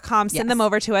adviceunsolicitedpod@gmail.com. Send them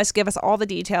over to us. Give us all the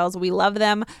details. We love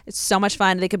them. It's so much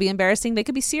fun. They could be embarrassing. They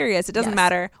could be serious. It doesn't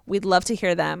matter. We'd love to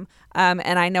hear them. And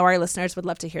I know our listeners would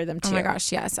love to hear them too. Oh my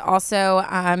gosh, yes. Also,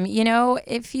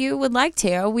 if you would like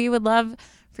to, we would love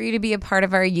for you to be a part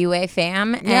of our UA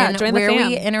fam. Yeah, and join the where fam.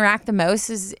 we interact the most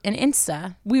is in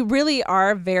Insta. We really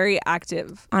are very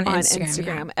active On on Instagram,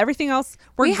 Instagram. yeah. Everything else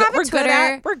We have a we're good Twitter.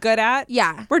 at. We're good at.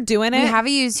 Yeah. We're doing it. We have a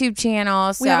YouTube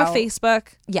channel. So We have a Facebook.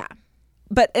 Yeah.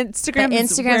 But Instagram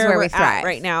is Instagram's where we're we at thrive.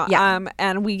 right now. Yeah.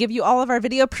 And we give you all of our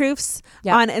video proofs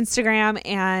Yep. on Instagram.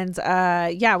 And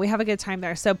we have a good time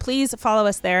there. So please follow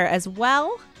us there as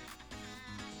well.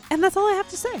 And that's all I have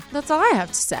to say. That's all I have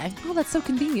to say. Oh, that's so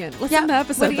convenient. Let's end the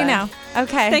episode. What do you then. know?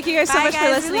 Okay. Thank you guys so Bye, much for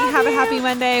guys. listening. Love Have a you. happy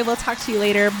Monday. We'll talk to you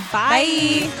later.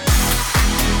 Bye. Bye.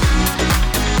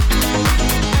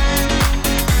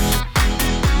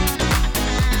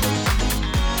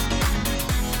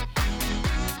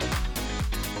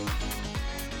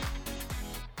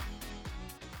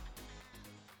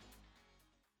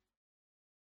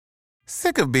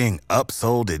 Sick of being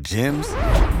upsold at gyms?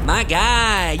 My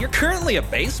guy, you're currently a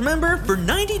base member? For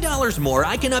 $90 more,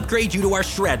 I can upgrade you to our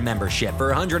Shred membership.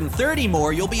 For $130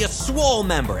 more, you'll be a Swole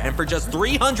member. And for just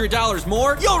 $300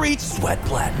 more, you'll reach Sweat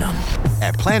Platinum.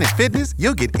 At Planet Fitness,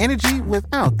 you'll get energy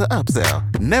without the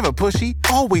upsell. Never pushy,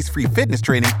 always free fitness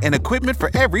training and equipment for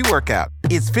every workout.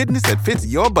 It's fitness that fits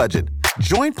your budget.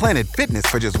 Join Planet Fitness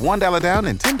for just $1 down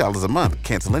and $10 a month.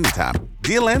 Cancel anytime.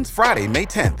 Deal ends Friday, May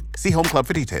 10th. See Home Club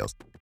for details.